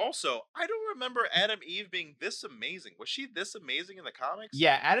 And also, I don't remember Adam Eve being this amazing. Was she this amazing in the comics?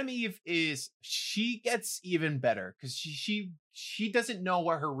 Yeah, Adam Eve she gets even better because she doesn't know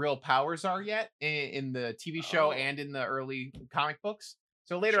what her real powers are yet in the TV show Oh. and in the early comic books.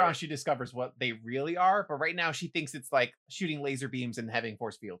 So later Sure. on, she discovers what they really are. But right now, she thinks it's like shooting laser beams and having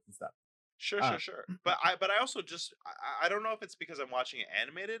force fields and stuff. Sure. But I also just I don't know if it's because I'm watching it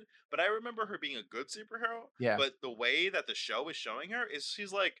animated, but I remember her being a good superhero. Yeah. But the way that the show is showing her is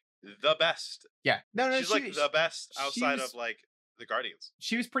she's like the best. Yeah, no, She's like the best she outside was- of like the Guardians.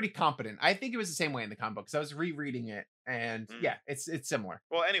 she was pretty competent. I think it was the same way in the comic book because I was rereading it, and Mm. yeah, it's similar.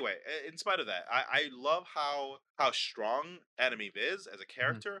 Well, anyway, in spite of that, I love how strong Adam Eve is as a Mm-hmm.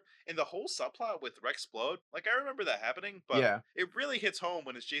 character, and the whole subplot with Rexplode. Like I remember that happening, but Yeah. it really hits home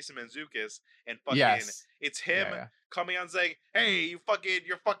when it's Jason Mantzoukas and fucking Yes. it's him Yeah. coming on saying, "Hey, you're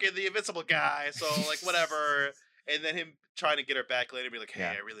fucking the invincible guy," so like whatever, and then him trying to get her back later, and be like, "Hey,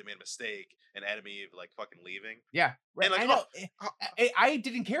 Yeah. I really made a mistake," and Adam Eve like fucking leaving. Yeah, right. like, I know. oh, I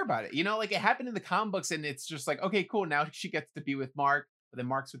didn't care about it. You know, like it happened in the comic books, and it's just like, okay, cool. Now she gets to be with Mark, but then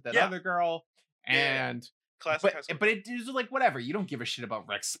Mark's with that Yeah. other girl, Yeah. and Classic high school. but it was like whatever. You don't give a shit about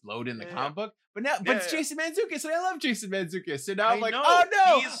Rexplode in the Yeah. comic book, but now, Yeah, it's yeah. Jason Mantzoukas, and I love Jason Mantzoukas. So now I I'm like, know, oh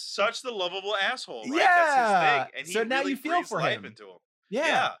no, he's such the lovable asshole, right? Yeah. That's his thing, and he So now really you feel breathes for life him. into him.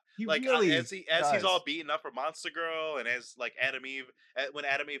 yeah, he Like really as he's all does. beaten up for Monster Girl, and as like Adam Eve, when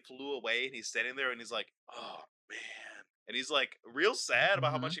Adam Eve flew away, and he's standing there, and he's like, "Oh man," and he's like real sad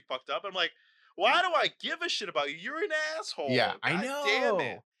about how Mhm. much he fucked up. I'm like, why do I give a shit about you? You're an asshole. Yeah, I God know. Damn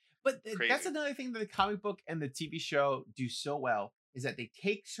it. But that's Crazy. another thing that the comic book and the TV show do so well is that they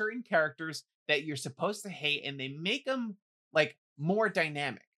take certain characters that you're supposed to hate and they make them like more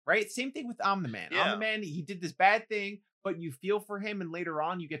dynamic, right? Same thing with Omni-Man. Yeah. Omni-Man, he did this bad thing, but you feel for him, and later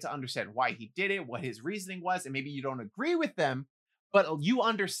on you get to understand why he did it, what his reasoning was, and maybe you don't agree with them, but you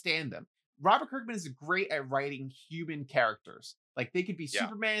understand them. Robert Kirkman is great at writing human characters. Like they could be Yeah.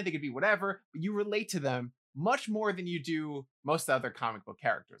 Superman, they could be whatever, but you relate to them much more than you do most other comic book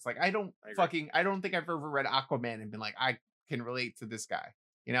characters. Like I don't I agree. I don't think I've ever read Aquaman and been like, I can relate to this guy,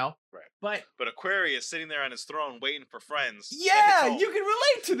 you know? Right. But But Aquarius sitting there on his throne waiting for friends. that hits yeah, home. you can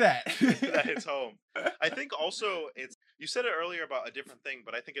relate to that. That hits home. I think also you said it earlier about a different thing,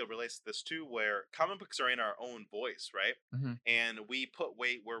 but I think it relates to this too, where comic books are in our own voice, right? Mhm. And we put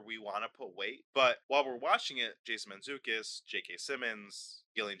weight where we want to put weight. But while we're watching it, Jason Mantzoukas, J.K. Simmons,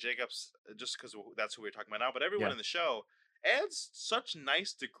 Gillian Jacobs, just because that's who we're talking about now, but everyone Yeah. in the show adds such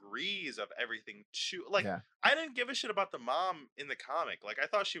nice degrees of everything to like Yeah. I didn't give a shit about the mom in the comic. Like I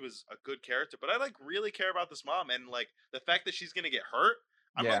thought she was a good character, but I like really care about this mom, and like the fact that she's gonna get hurt,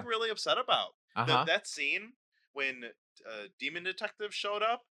 I'm Yeah. like really upset about. Uh-huh. That scene when Demon Detective showed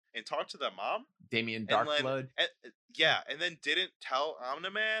up and talked to the mom, Damien and then Darkblood. and then didn't tell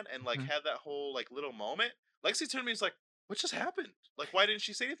Omni-Man and like Mhm. had that whole like little moment. Lexi turned to me and was like, "What just happened? Like, why didn't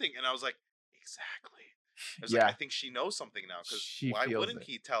she say anything?" And I was like, "Exactly." It's like, Yeah. I think she knows something now, because She why feels wouldn't it.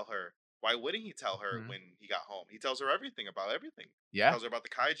 he tell her? Why wouldn't he tell her Mhm. when he got home? He tells her everything about everything. Yeah. Tells her about the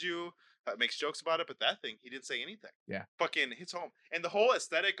kaiju, makes jokes about it, but that thing, he didn't say anything. Yeah. Fucking hits home. And the whole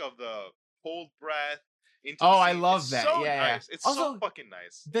aesthetic of the cold breath into Oh, the I scene love is that. so Yeah, yeah. nice. It's so Also, fucking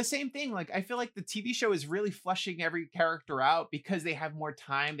nice. the same thing. Like, I feel like the TV show is really flushing every character out because they have more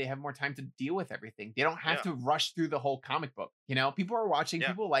time. They have more time to deal with everything. They don't have Yeah. to rush through the whole comic book. You know, people are watching, Yeah.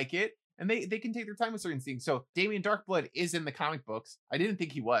 people like it, and they can take their time with certain things. So Damien Darkblood is in the comic books. I didn't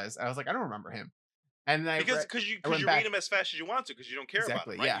think he was. I was like, I don't remember him. And then Because I you went read back. him as fast as you want to, because you don't care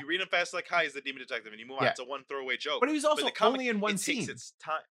Exactly, about him, right? yeah. You read him fast, like, hi, he's the demon detective, and you move on. Yeah. It's a one throwaway joke. But he was in also the comic, only in one it scene. takes its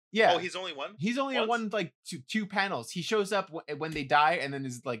time. Yeah. Oh, he's only one? He's only in Once? one, like two panels. He shows up when they die and then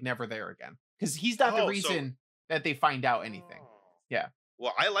is like never there again. Because he's not the Oh, so- reason that they find out anything. Oh. Yeah.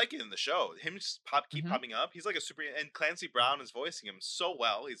 Well, I like it in the show. Him just keep Mhm. popping up. He's like a super, and Clancy Brown is voicing him so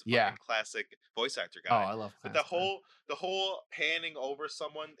well. He's a fucking Yeah. classic voice actor Oh, guy. I love But Clancy the whole panning over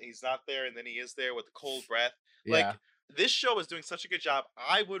someone, he's not there, and then he is there with the cold breath. Brown. Like, this show is doing such a good job.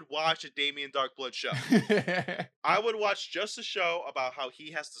 I would watch a Damien Darkblood show. Yeah. I would watch just a show about how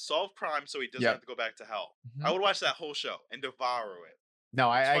he has to solve crime so he doesn't Yep. have to go back to hell. Mhm. I would watch that whole show and devour it.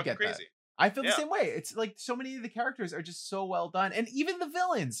 No, It's I fucking get crazy. that. I feel the Yeah. same way. It's like so many of the characters are just so well done, and even the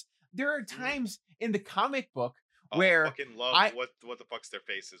villains. There are times in the comic book Oh, where fucking love I- what the fuck's their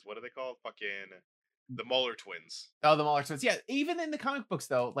faces? What are they called? Fucking the Muller twins. oh, the Muller twins. Yeah, even in the comic books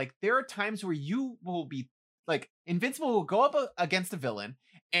though, like there are times where you will be like Invincible will go up against a villain,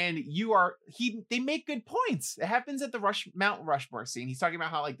 and they make good points. It happens at the Mount Rushmore scene. He's talking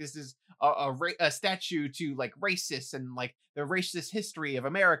about how like this is a statue to like racists and like the racist history of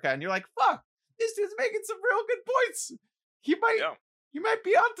America, and you're like, fuck, this dude's making some real good points. He might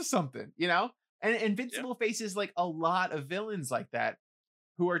be onto something, you know? And Invincible faces like a lot of villains like that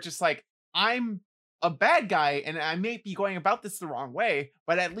who are just like, I'm a bad guy and I may be going about this the wrong way,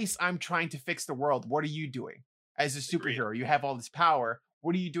 but at least I'm trying to fix the world. What are you doing as a Agreed. superhero? You have all this power.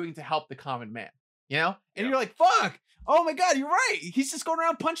 What are you doing to help the common man? You know? And Yeah. you're like, fuck. Oh my God, you're right. He's just going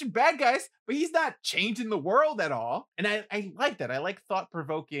around punching bad guys, but he's not changing the world at all. And I like that. I like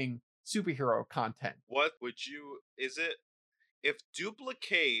thought-provoking superhero content. What would you? Is it if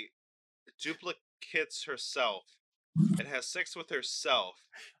duplicates herself and has sex with herself?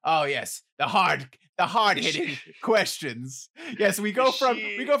 Oh yes, the hard-hitting questions. Yes, we go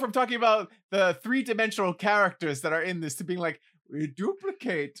from talking about the three-dimensional characters that are in this to being like, we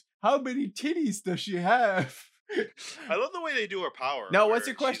duplicate. How many titties does she have? I love the way they do her power. No, where what's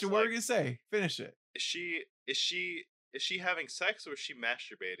your question? she's What like, are you gonna say? Finish it. Is she having sex, or is she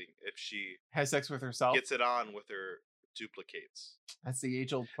masturbating if she Has sex with herself. gets it on with her duplicates? That's the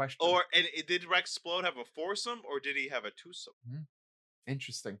age-old question. Or did Rex Splode have a foursome, or did he have a twosome?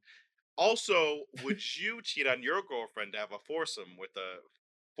 Interesting. Also, would you cheat on your girlfriend to have a foursome with a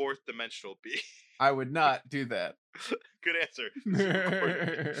fourth dimensional being? I would not do that. Good answer. This is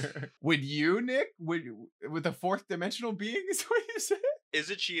recorded. Would you, Nick? With a fourth dimensional being? Is what you said? Is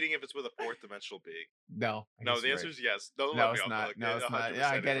it cheating if it's with a fourth dimensional being? No. I No, guess the you're answer right. is yes. Don't No, let me it's off. not. Like, No, it's not. 100% Yeah,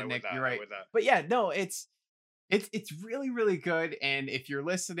 I is. get it, would Nick. not. You're I right. would not. But yeah, no, it's really, really good. And if you're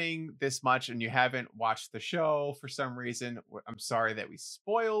listening this much and you haven't watched the show for some reason, I'm sorry that we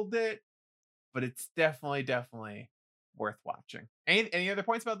spoiled it, but it's definitely worth watching. Any other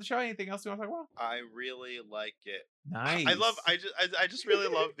points about the show? Anything else you want to talk about? I really like it. Nice. I just really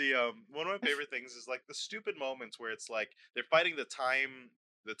love the one of my favorite things is like the stupid moments where it's like they're fighting the time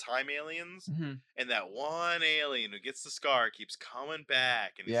aliens, Mhm. and that one alien who gets the scar keeps coming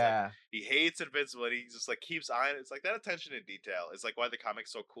back, and he's like, Yeah. he hates Invincible, and he just like keeps eyeing. It's like that attention to detail is like why the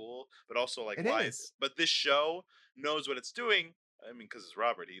comic's so cool, but also like It why. is. But this show knows what it's doing. I mean, because it's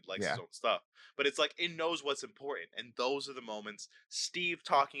Robert, he likes Yeah. his own stuff. But it's like it knows what's important, and those are the moments. Steve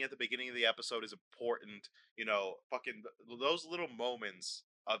talking at the beginning of the episode is important. You know, fucking those little moments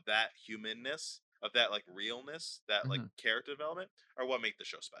of that humanness, of that like realness, that like character development, are what make the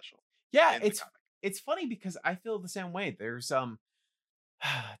show special. Yeah, in the comic. it's funny because I feel the same way. There's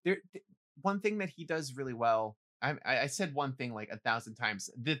one thing that he does really well. I said one thing like 1,000 times.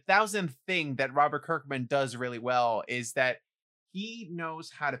 The 1,000th thing that Robert Kirkman does really well is that he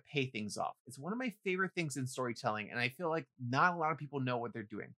knows how to pay things off. It's one of my favorite things in storytelling, and I feel like not a lot of people know what they're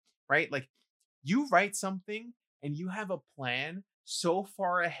doing, right? Like you write something and you have a plan so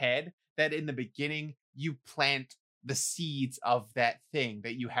far ahead that in the beginning you plant the seeds of that thing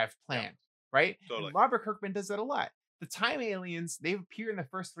that you have planned, right? Totally. And Robert Kirkman does that a lot. The time aliens, they appear in the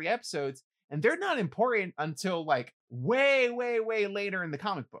first 3 episodes, and they're not important until like way later in the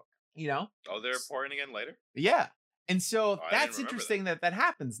comic book, you know? Oh, they're important again later. Yeah. And so I didn't that's remember interesting that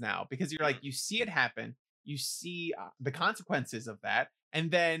happens now because you're like, you see it happen, you see the consequences of that, and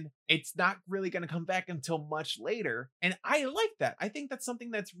then it's not really going to come back until much later. And I like that. I think that's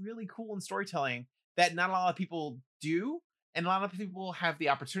something that's really cool in storytelling that not a lot of people do, and a lot of people have the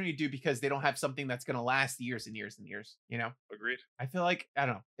opportunity to do because they don't have something that's going to last years and years and years, you know? Agreed. I feel like, I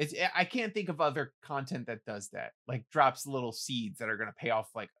don't know, I can't think of other content that does that, like drops little seeds that are going to pay off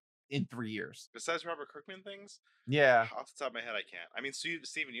like in 3 years. Besides Robert Kirkman things, Yeah. off the top of my head, I can't. I mean,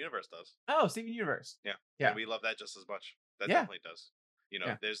 Steven Universe does. Oh, Steven Universe. Yeah. Yeah. And we love that just as much. That Yeah. definitely does. You know,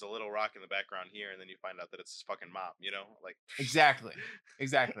 Yeah. there's a little rock in the background here, and then you find out that it's his fucking mom, you know? Like Exactly.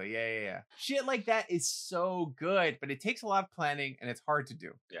 Exactly. Yeah. Shit like that is so good, but it takes a lot of planning and it's hard to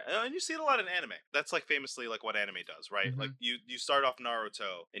do. Yeah, and you see it a lot in anime. That's like famously like what anime does, right? Mhm. Like you start off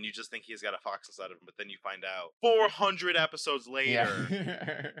Naruto and you just think he's got a fox inside of him, but then you find out 400 episodes later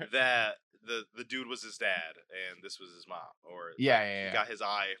Yeah. that the dude was his dad and this was his mom, or Yeah. he got his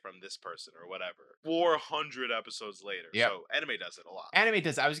eye from this person or whatever. 400 episodes later. Yep. So anime does it a lot. Anime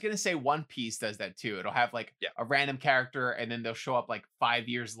does. I was gonna say One Piece does that too. It'll have like Yeah. a random character, and then they'll show up like 5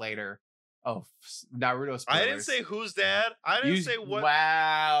 years later. Oh, Naruto spoilers. I didn't say whose dad. I didn't say what.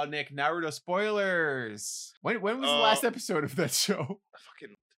 Wow, Nick, Naruto spoilers. When was the last episode of that show?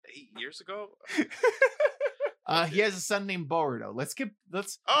 Fucking 8 years ago. He has a son named Boruto. Let's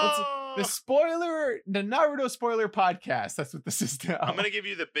Oh, the Naruto spoiler podcast. That's what this is now. I'm gonna give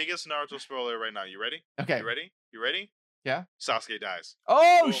you the biggest Naruto spoiler right now. You ready? Okay. You ready? You ready? Yeah. Sasuke dies.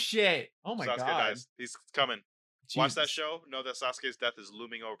 Oh Boom. shit. Oh my Sasuke god. dies. He's coming. Watch that Jesus. show. Know that Sasuke's death is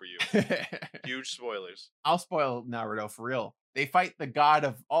looming over you. Huge spoilers. I'll spoil Naruto for real. They fight the god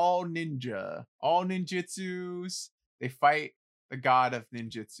of all ninjutsus. They fight the god of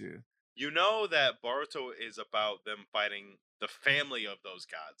ninjutsu. You know that Boruto is about them fighting the family of those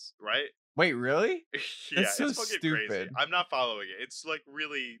gods, right? Wait, really? Yeah, That's so it's fucking crazy. stupid. I'm not following it. It's like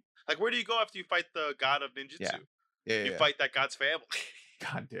really like where do you go after you fight the god of ninjutsu? Yeah. You fight that god's family.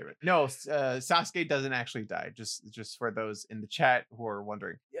 God damn it. No, Sasuke doesn't actually die. Just for those in the chat who are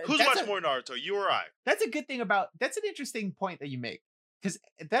wondering. Who's That's watched more Naruto, you or I? That's a good thing about. That's an interesting point that you make, because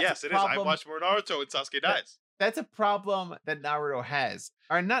that's Yes, a it is. I problem. watched more Naruto and Sasuke dies. That's a problem that Naruto has,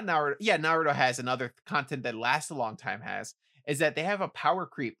 or not Naruto. Yeah, Naruto has, and other content that lasts a long time has, is that they have a power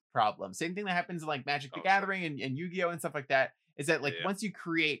creep problem. Same thing that happens in like Magic the Oh, sure. Gathering and Yu-Gi-Oh and stuff like that. Is that like Yeah. once you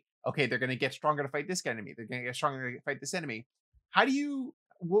create, okay, they're gonna get stronger to fight this enemy. They're gonna get stronger to fight this enemy. How do you?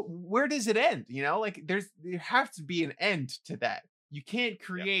 Where does it end? You know, like there has to be an end to that. You can't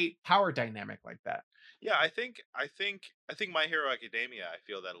create power dynamic like that. Yeah, I think My Hero Academia, I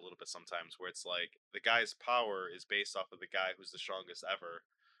feel that a little bit sometimes, where it's like the guy's power is based off of the guy who's the strongest ever.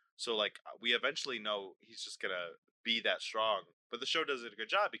 So like we eventually know he's just gonna be that strong, but the show does it a good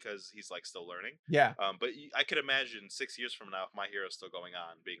job because he's like still learning. Yeah, But I could imagine 6 years from now, if My Hero's still going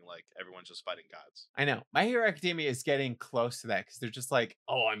on, being like everyone's just fighting gods. I know. My Hero Academia is getting close to that because they're just like,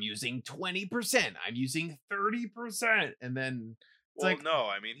 oh, I'm using 20%, I'm using 30%, and then it's Well, like, no,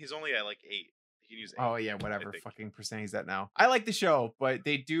 I mean he's only at like 8. He can use 8. oh yeah, whatever think. fucking percent he's at now. I like the show, but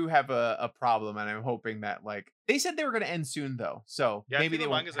they do have a problem, and I'm hoping that like they said they were going to end soon though, so Yeah, I maybe think they the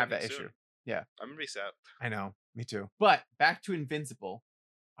won't manga's have that ending soon. issue. Yeah, I'm gonna be sad. I know, me too. But back to Invincible.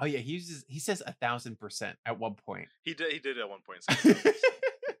 Oh yeah, he says 1,000% at one point. He did at one point. Say 100%.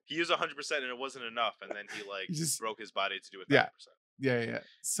 He used 100% and it wasn't enough, and then he like He just- broke his body to do it. Yeah. 100%. Yeah.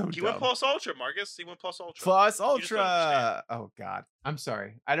 So He dumb. went plus ultra, Marcus. He went plus ultra. Plus You just don't understand. Ultra. Oh God, I'm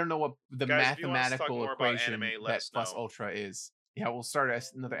sorry. I don't know what the Guys, if you want us to talk mathematical more about equation anime, let that us Plus know. Ultra is. Yeah, we'll start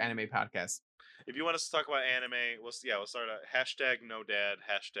another anime podcast. If you want us to talk about anime, we'll start a hashtag no dad,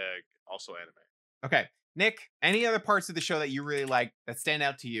 hashtag also anime. Okay, Nick. Any other parts of the show that you really like that stand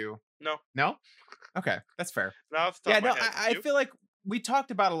out to you? No. No. Okay, that's fair. Now off the Yeah, top no, of my head, I you? feel like we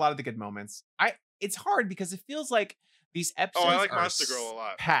talked about a lot of the good moments. It's hard because it feels like these episodes Oh, I like are Monster Girl a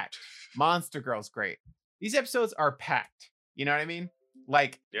lot. packed. Monster Girl's great. These episodes are packed. You know what I mean?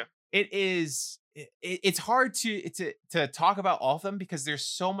 Like, Yeah. it is. It's hard to talk about all of them because there's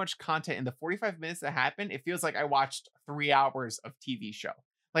so much content in the 45 minutes that happen. It feels like I watched 3 hours of TV show.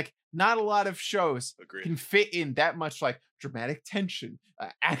 Like, not a lot of shows Agreed. can fit in that much like dramatic tension,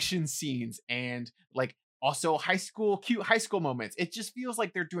 action scenes, and like also cute high school moments. It just feels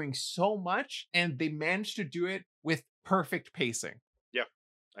like they're doing so much, and they managed to do it with perfect pacing.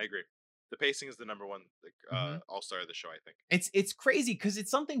 I agree. The pacing is the number one Mhm. all-star of the show, I think. It's crazy because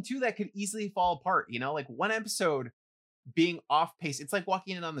it's something too that could easily fall apart. You know, like one episode being off pace. It's like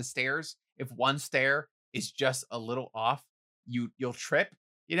walking in on the stairs. If one stair is just a little off, you'll trip.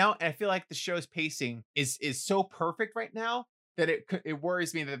 You know, and I feel like the show's pacing is so perfect right now that it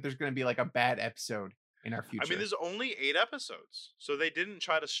worries me that there's going to be like a bad episode in our future. I mean, there's only 8 episodes, so they didn't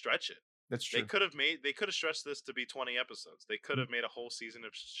try to stretch it. That's true. They could have stretched this to be 20 episodes. They could have made a whole season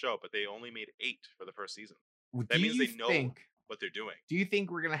of show, but they only made 8 for the first season. Well, That do means you they know think? what they're doing. Do you think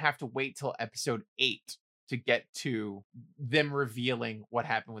we're gonna have to wait till episode 8 to get to them revealing what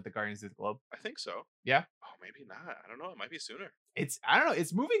happened with the Guardians of the Globe? I think so. Yeah. Oh, maybe not. I don't know. It might be sooner. I don't know.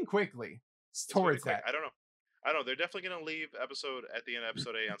 It's moving quickly It's moving towards quick. that. I don't know. They're definitely gonna leave episode at the end of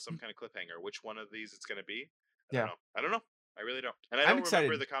episode 8 on some kind of cliffhanger. Which one of these it's gonna be? Yeah. I don't know. I really don't. And I I'm don't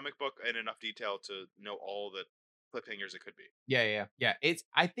remember excited. the comic book in enough detail to know all the cliffhangers it could be. Yeah.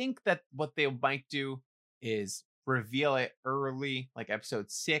 I think that what they might do is reveal it early, like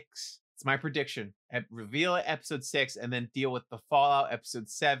episode 6. It's my prediction. Reveal it episode 6, and then deal with the fallout episode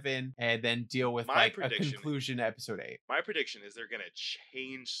 7, and then deal with My like a prediction- conclusion to episode 8. My prediction is they're gonna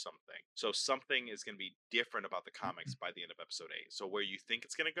change something. So something is gonna be different about the comics by the end of episode 8. So where you think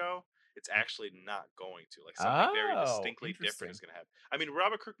it's gonna go, it's actually not going to. Like something very Oh, distinctly different is gonna happen. I mean,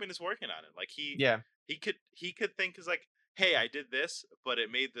 Robert Kirkman is working on it. Like he could think is like, hey, I did this, but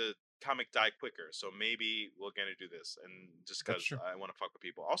it made the comic die quicker, so maybe we're gonna do this, and just That's because true. I want to fuck with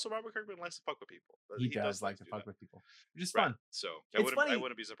people. Also, Robert Kirkman likes to fuck with people. He does like to do fuck that. with people, which is Right. fun. So It's I funny.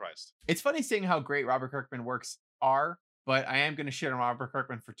 wouldn't be surprised. It's funny seeing how great Robert Kirkman works are, but I am going to shit on Robert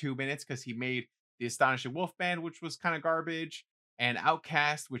Kirkman for 2 minutes because he made The Astonishing Wolfman, which was kind of garbage, and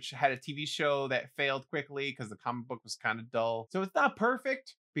Outcast, which had a TV show that failed quickly because the comic book was kind of dull. So it's not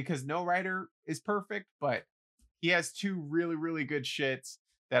perfect because no writer is perfect, but he has 2 really, really good shits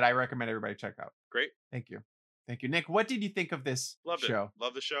that I recommend everybody check out. Great. Thank you. Nick, what did you think of this Loved show? it.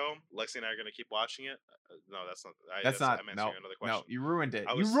 Love the show. Lexi and I are gonna keep watching it. No, that's not. I'm answering no, another question. no, you ruined it.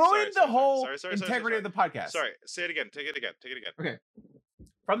 I You was- ruined sorry, the whole sorry, integrity of the podcast. Sorry. Say it again. Take it again. Okay.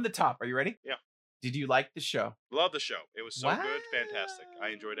 From the top, are you ready? Yeah. Did you like the show? Love the show. It was so good, fantastic. I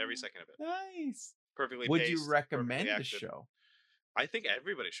enjoyed every second of it. Nice. Perfectly Would paced, you recommend perfectly the acted. show? I think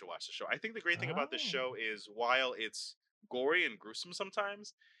everybody should watch the show. I think the great thing about this Oh. show is while it's gory and gruesome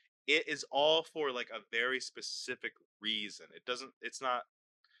sometimes, it is all for like a very specific reason. It's not,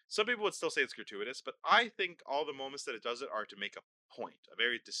 some people would still say it's gratuitous, but I think all the moments that it does it are to make a point, a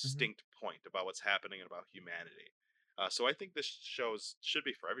very distinct point about what's happening and about humanity. So I think this show should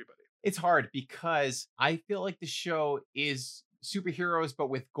be for everybody. It's hard because I feel like the show is superheroes,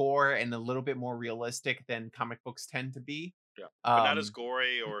 but with gore and a little bit more realistic than comic books tend to be. Yeah, but not Um, as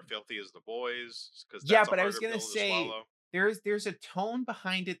gory or filthy as The Boys. Because Yeah, but I was gonna say, there's a tone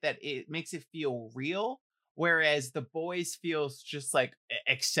behind it that it makes it feel real, whereas The Boys feels just like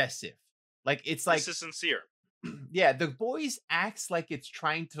excessive. Like it's like this is sincere. yeah, The Boys acts like it's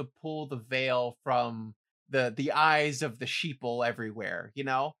trying to pull the veil from the eyes of the sheeple everywhere, you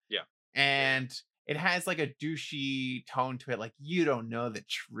know? Yeah. And it has like a douchey tone to it, like you don't know the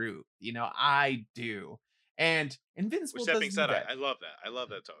truth, you know, I do. And Invincible Which that doesn't being do said, that. I love that. I love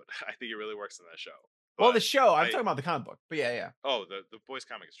that tone. I think it really works in that show. Well, But the show, I'm I- talking about the comic book, but yeah. Oh, the Boys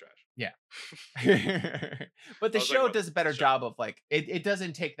comic is trash. But the I was talking show about does a better the show. job of like it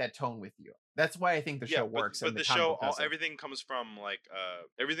doesn't take that tone with you. That's why I think the show works. But and the comic show, book doesn't. everything comes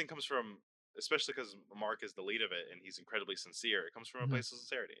from especially because Mark is the lead of it and he's incredibly sincere. It comes from a Mhm. place of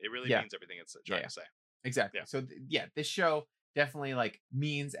sincerity. It really Yeah. means everything it's trying Yeah. to say. Exactly. Yeah. So this show definitely like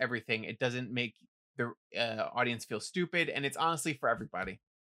means everything. It doesn't make the audience feel stupid, and it's honestly for everybody.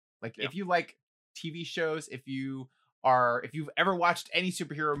 Like Yeah. if you like TV shows, if you've ever watched any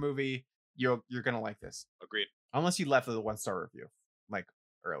superhero movie, you're gonna like this. Agreed. Unless you left with a 1-star review, like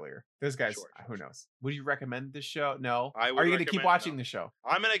earlier. Those guys, Sure. who knows? Would you recommend this show? No. I Are would you gonna keep recommend- watching no. the show?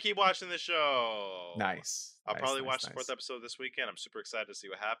 I'm gonna keep watching the show. Nice. I'll Nice, probably nice, watch the nice. 4th episode this weekend. I'm super excited to see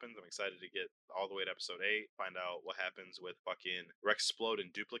what happens. I'm excited to get all the way to episode 8, find out what happens with fucking Rexplode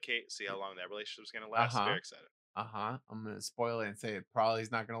and Duplicate, see how long that relationship's gonna last. Uh-huh. Very excited. I'm gonna spoil it and say it probably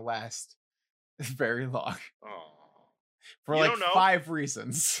is not gonna last very long Oh, for You like don't know. 5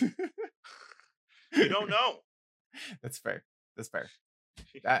 reasons. you don't know. That's fair. That's fair.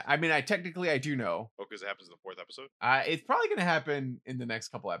 I mean, I do know. Oh, because it happens in the 4th episode. It's probably gonna happen in the next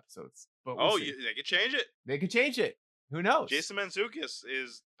couple episodes, but we'll see. They could change it. They could change it. Who knows? Jason Mantzoukas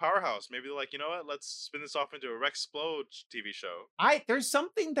is powerhouse. Maybe they're like, you know what? Let's spin this off into a Rexplode TV show. There's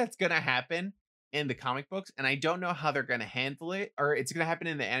something that's gonna happen in the comic books, and I don't know how they're gonna handle it, or it's gonna happen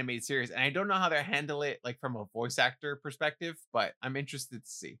in the animated series, and I don't know how they handle it like from a voice actor perspective, but I'm interested to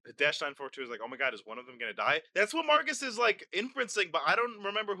see. Dash 942 is like, oh my god, is one of them gonna die? That's what Marcus is like inferencing, but I don't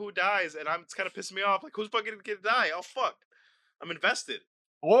remember who dies, and it's kind of pissing me off. Like, who's fucking gonna die? Oh fuck, I'm invested.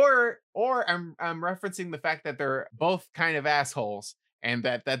 Or I'm referencing the fact that they're both kind of assholes, and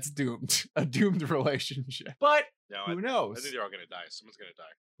that's doomed, a doomed relationship. But No, who I knows? think they're all gonna die. Someone's gonna die.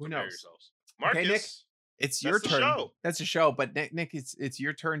 Who Prepare knows? yourselves. Okay, Marcus, It's your That's the turn. show. That's a show, but Nick, it's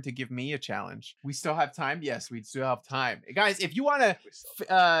your turn to give me a challenge. We still have time. Yes, we still have time, guys. If you want to, We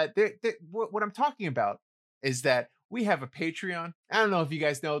still- what I'm talking about is that we have a Patreon. I don't know if you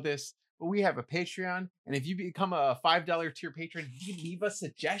guys know this, but we have a Patreon, and if you become a $5 tier patron, you can leave us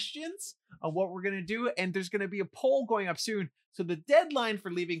suggestions on what we're gonna do, and there's gonna be a poll going up soon. So the deadline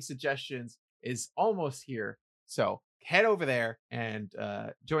for leaving suggestions is almost here. So head over there and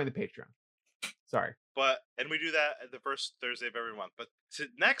join the Patreon. Sorry. And we do that at the first Thursday of every month. But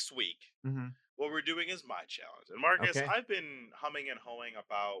next week, what we're doing is my challenge. And Marcus, Okay. I've been humming and hoeing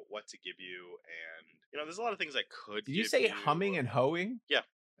about what to give you, and there's a lot of things I could. Did you give say humming and hoeing? Yeah.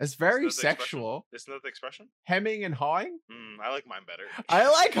 That's very Isn't that the expression? sexual. Isn't that the expression? Hemming and hawing? I like mine better. I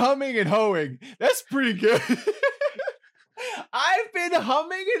like humming and hoeing. That's pretty good. I've been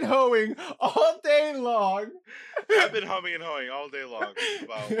humming and hoeing all day long. I've been humming and hoeing all day long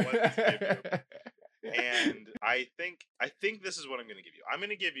about what to give you. And I think this is what I'm going to give you. I'm going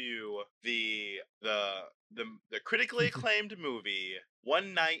to give you the critically acclaimed movie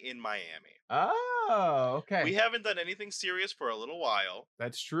One Night in Miami. Oh, okay. We haven't done anything serious for a little while.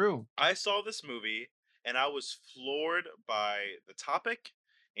 That's true. I saw this movie and I was floored by the topic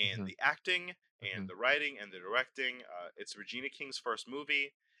and the acting and the writing and the directing. It's Regina King's first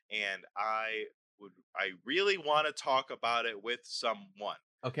movie, and I really want to talk about it with someone.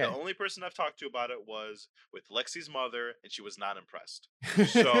 Okay. The only person I've talked to about it was with Lexi's mother, and she was not impressed.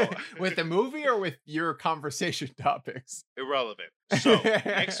 So with the movie or with your conversation topics? Irrelevant. So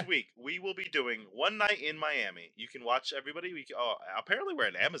next week we will be doing One Night in Miami. You can watch everybody. Apparently we're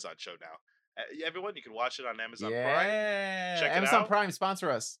an Amazon show now. Everyone, you can watch it on Amazon Prime. Check it Amazon out. Prime, sponsor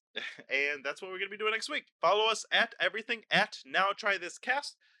us. And that's what we're going to be doing next week. Follow us at everything at Now Try This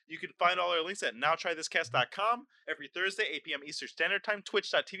Cast. You can find all our links at nowtrythiscast.com every Thursday, 8 p.m. Eastern Standard Time,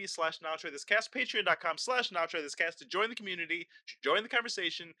 twitch.tv/nowtrythiscast, patreon.com/nowtrythiscast to join the community, to join the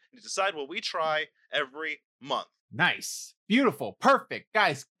conversation, and to decide what we try every month. Nice. Beautiful. Perfect.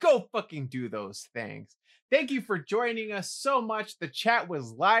 Guys, go fucking do those things. Thank you for joining us so much. The chat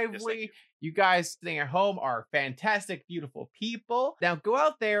was lively. Yes, you guys sitting at home are fantastic, beautiful people. Now go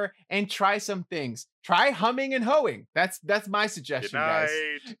out there and try some things. Try humming and hoeing. That's my suggestion, guys.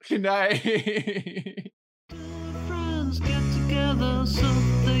 Good night. Friends get together so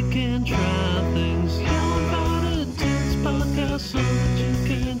they can try things. Yell about it, it's podcast so that you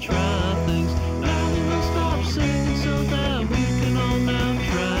can try things. Now we will stop singing so that we can all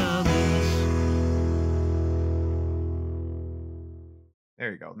now try this.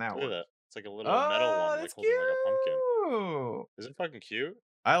 There you go. Now Look at we're- that. It's like a little metal one, like that's holding like a pumpkin. cute. Is it fucking cute?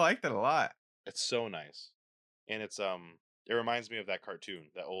 I like that a lot. It's so nice. And it's it reminds me of that cartoon,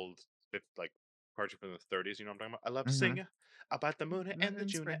 that old cartoon from the 30s, you know what I'm talking about? I love to sing about the moon and the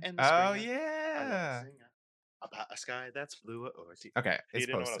June and the spring. Oh I love to yeah. sing about a sky that's blue or sea. Okay, You it's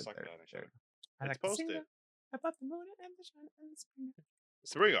didn't know what I was posted talking there. about, I showed. I It's like to sing posted. about the moon and the sun and the spring.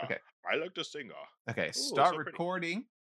 Springer. Okay. I like to sing. Okay, so start pretty. recording.